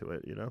them into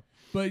it.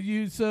 But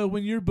so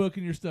when you're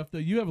booking your stuff, though,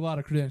 you have a lot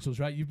of credentials,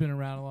 right? You've been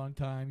around a long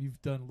time.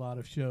 You've done a lot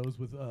of shows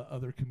with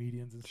other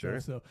comedians and Sure.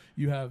 stuff.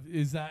 So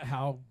is that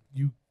how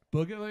you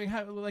book it?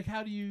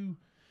 How do you?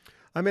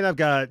 I mean, I've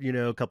got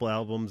a couple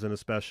albums and a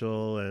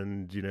special,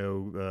 and So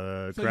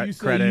you say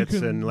credits, you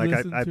can and like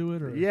listen to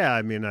it, or? yeah.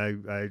 I mean,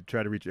 I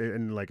try to reach,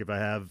 and like if I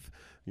have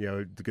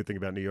the good thing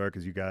about New York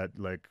is you got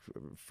like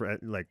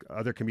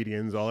other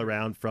comedians all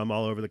around from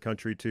all over the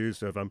country too.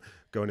 So if I'm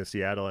going to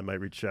Seattle, I might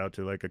reach out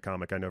to like a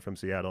comic I know from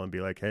Seattle and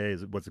be like, hey,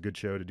 what's a good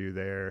show to do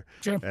there?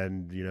 Sure.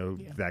 And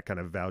that kind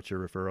of voucher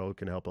referral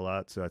can help a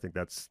lot. So I think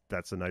that's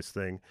a nice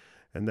thing.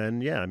 And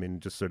then, I mean,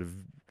 just sort of,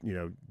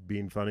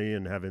 being funny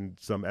and having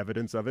some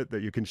evidence of it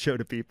that you can show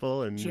to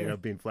people and, Sure.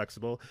 being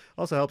flexible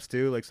also helps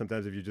too. Like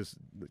sometimes if you just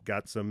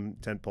got some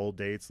tentpole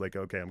dates, like,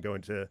 okay, I'm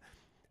going to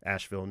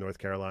Asheville, North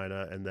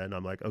Carolina. And then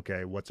I'm like,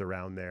 okay, what's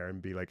around there?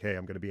 And be like, hey,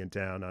 I'm going to be in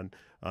town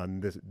on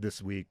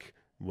this week.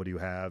 What do you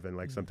have? And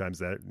like sometimes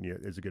that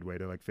is a good way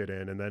to like fit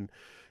in. And then,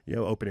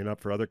 opening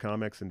up for other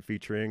comics and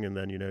featuring, and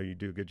then, you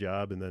do a good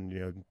job, and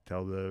then,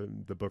 tell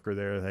the booker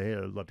there, hey,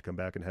 I'd love to come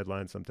back and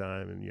headline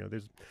sometime. And,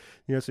 there's,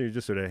 so you're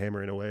just sort of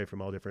hammering away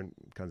from all different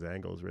kinds of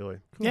angles, really.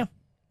 Cool. Yeah.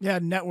 Yeah,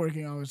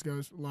 networking always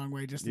goes a long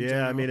way. Just in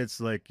general. I mean,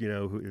 it's like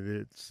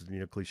it's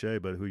cliche,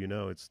 but who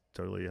it's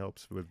totally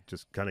helps with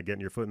just kind of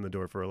getting your foot in the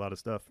door for a lot of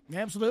stuff.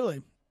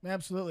 Absolutely.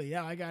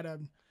 Yeah, I got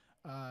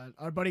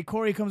our buddy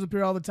Corey comes up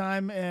here all the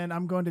time, and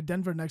I'm going to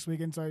Denver next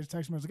weekend, so I just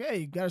text him. I was like, hey,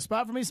 you got a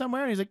spot for me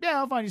somewhere? And he's like, yeah,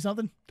 I'll find you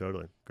something.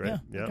 Totally. Great. Yeah.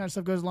 That kind of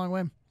stuff goes a long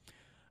way.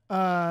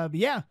 But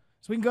yeah,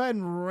 so we can go ahead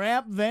and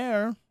wrap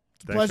there.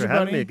 It's a Thanks pleasure, for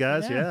having buddy. me,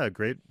 guys. Yeah,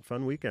 great,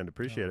 fun weekend.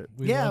 Appreciate it.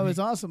 It was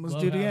awesome. Let's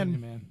do it again. You,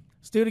 man.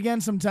 Let's do it again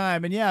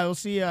sometime. And yeah, we'll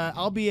see.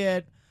 I'll be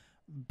at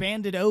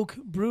Bandit Oak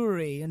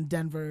Brewery in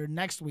Denver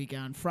next week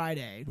on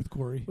Friday. With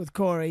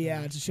Corey,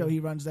 yeah. It's a show he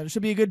runs there. It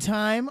should be a good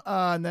time.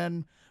 And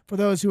then for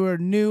those who are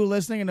new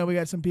listening, I know we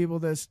got some people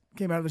that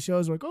came out of the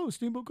shows like, oh,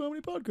 Steamboat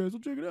Comedy Podcast,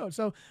 we'll check it out.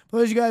 So for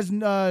those of you guys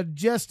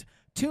just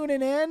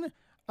tuning in,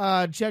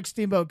 check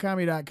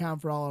steamboatcomedy.com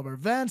for all of our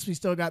events. We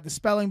still got the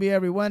Spelling Bee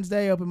every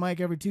Wednesday, open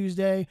mic every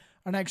Tuesday.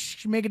 Our next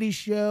Schmiggity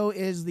show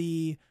is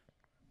the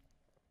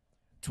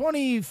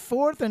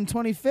 24th and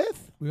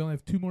 25th. We only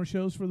have 2 more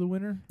shows for the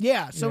winter.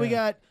 Yeah, so we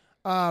got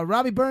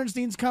Robbie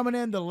Bernstein's coming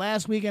in the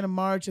last weekend of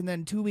March, and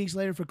then 2 weeks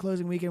later for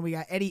closing weekend, we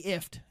got Eddie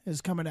Ift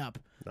is coming up.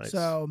 Nice.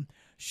 So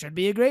should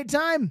be a great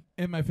time.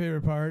 And my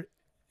favorite part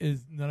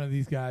is none of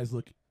these guys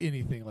look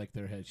anything like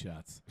their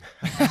headshots.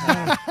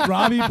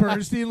 Robbie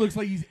Bernstein looks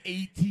like he's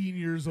 18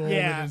 years old.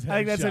 Yeah, in his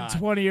I think that's a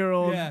headshot.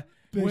 20-year-old. Yeah.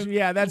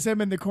 Yeah, that's him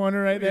in the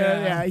corner right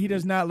there. Yeah, he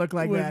does not look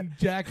like when that.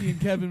 Jackie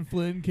and Kevin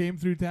Flynn came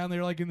through town, they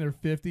were like in their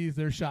 50s.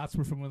 Their shots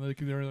were from when they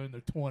were in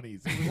their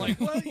 20s. It was like,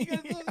 what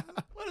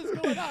is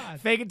going on?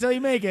 Fake it till you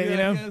make it, you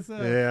know? I guess,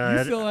 Yeah,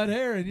 you still had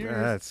hair in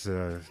yours.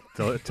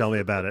 That's tell me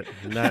about it.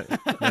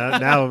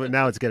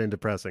 Now it's getting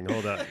depressing.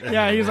 Hold on.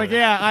 Yeah, he's like,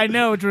 yeah, I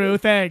know, Drew.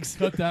 Thanks.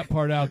 Cut that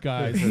part out,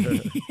 guys.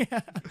 Yeah.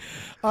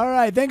 All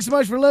right. Thanks so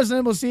much for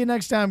listening. We'll see you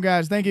next time,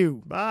 guys. Thank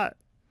you. Bye.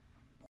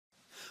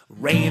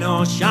 Rain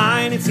or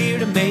shine, it's here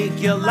to make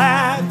you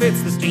laugh.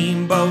 It's the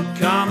Steamboat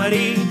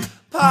Comedy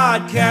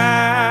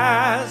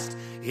Podcast.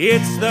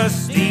 It's the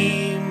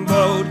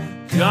Steamboat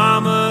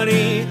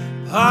Comedy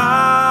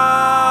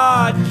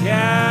Podcast.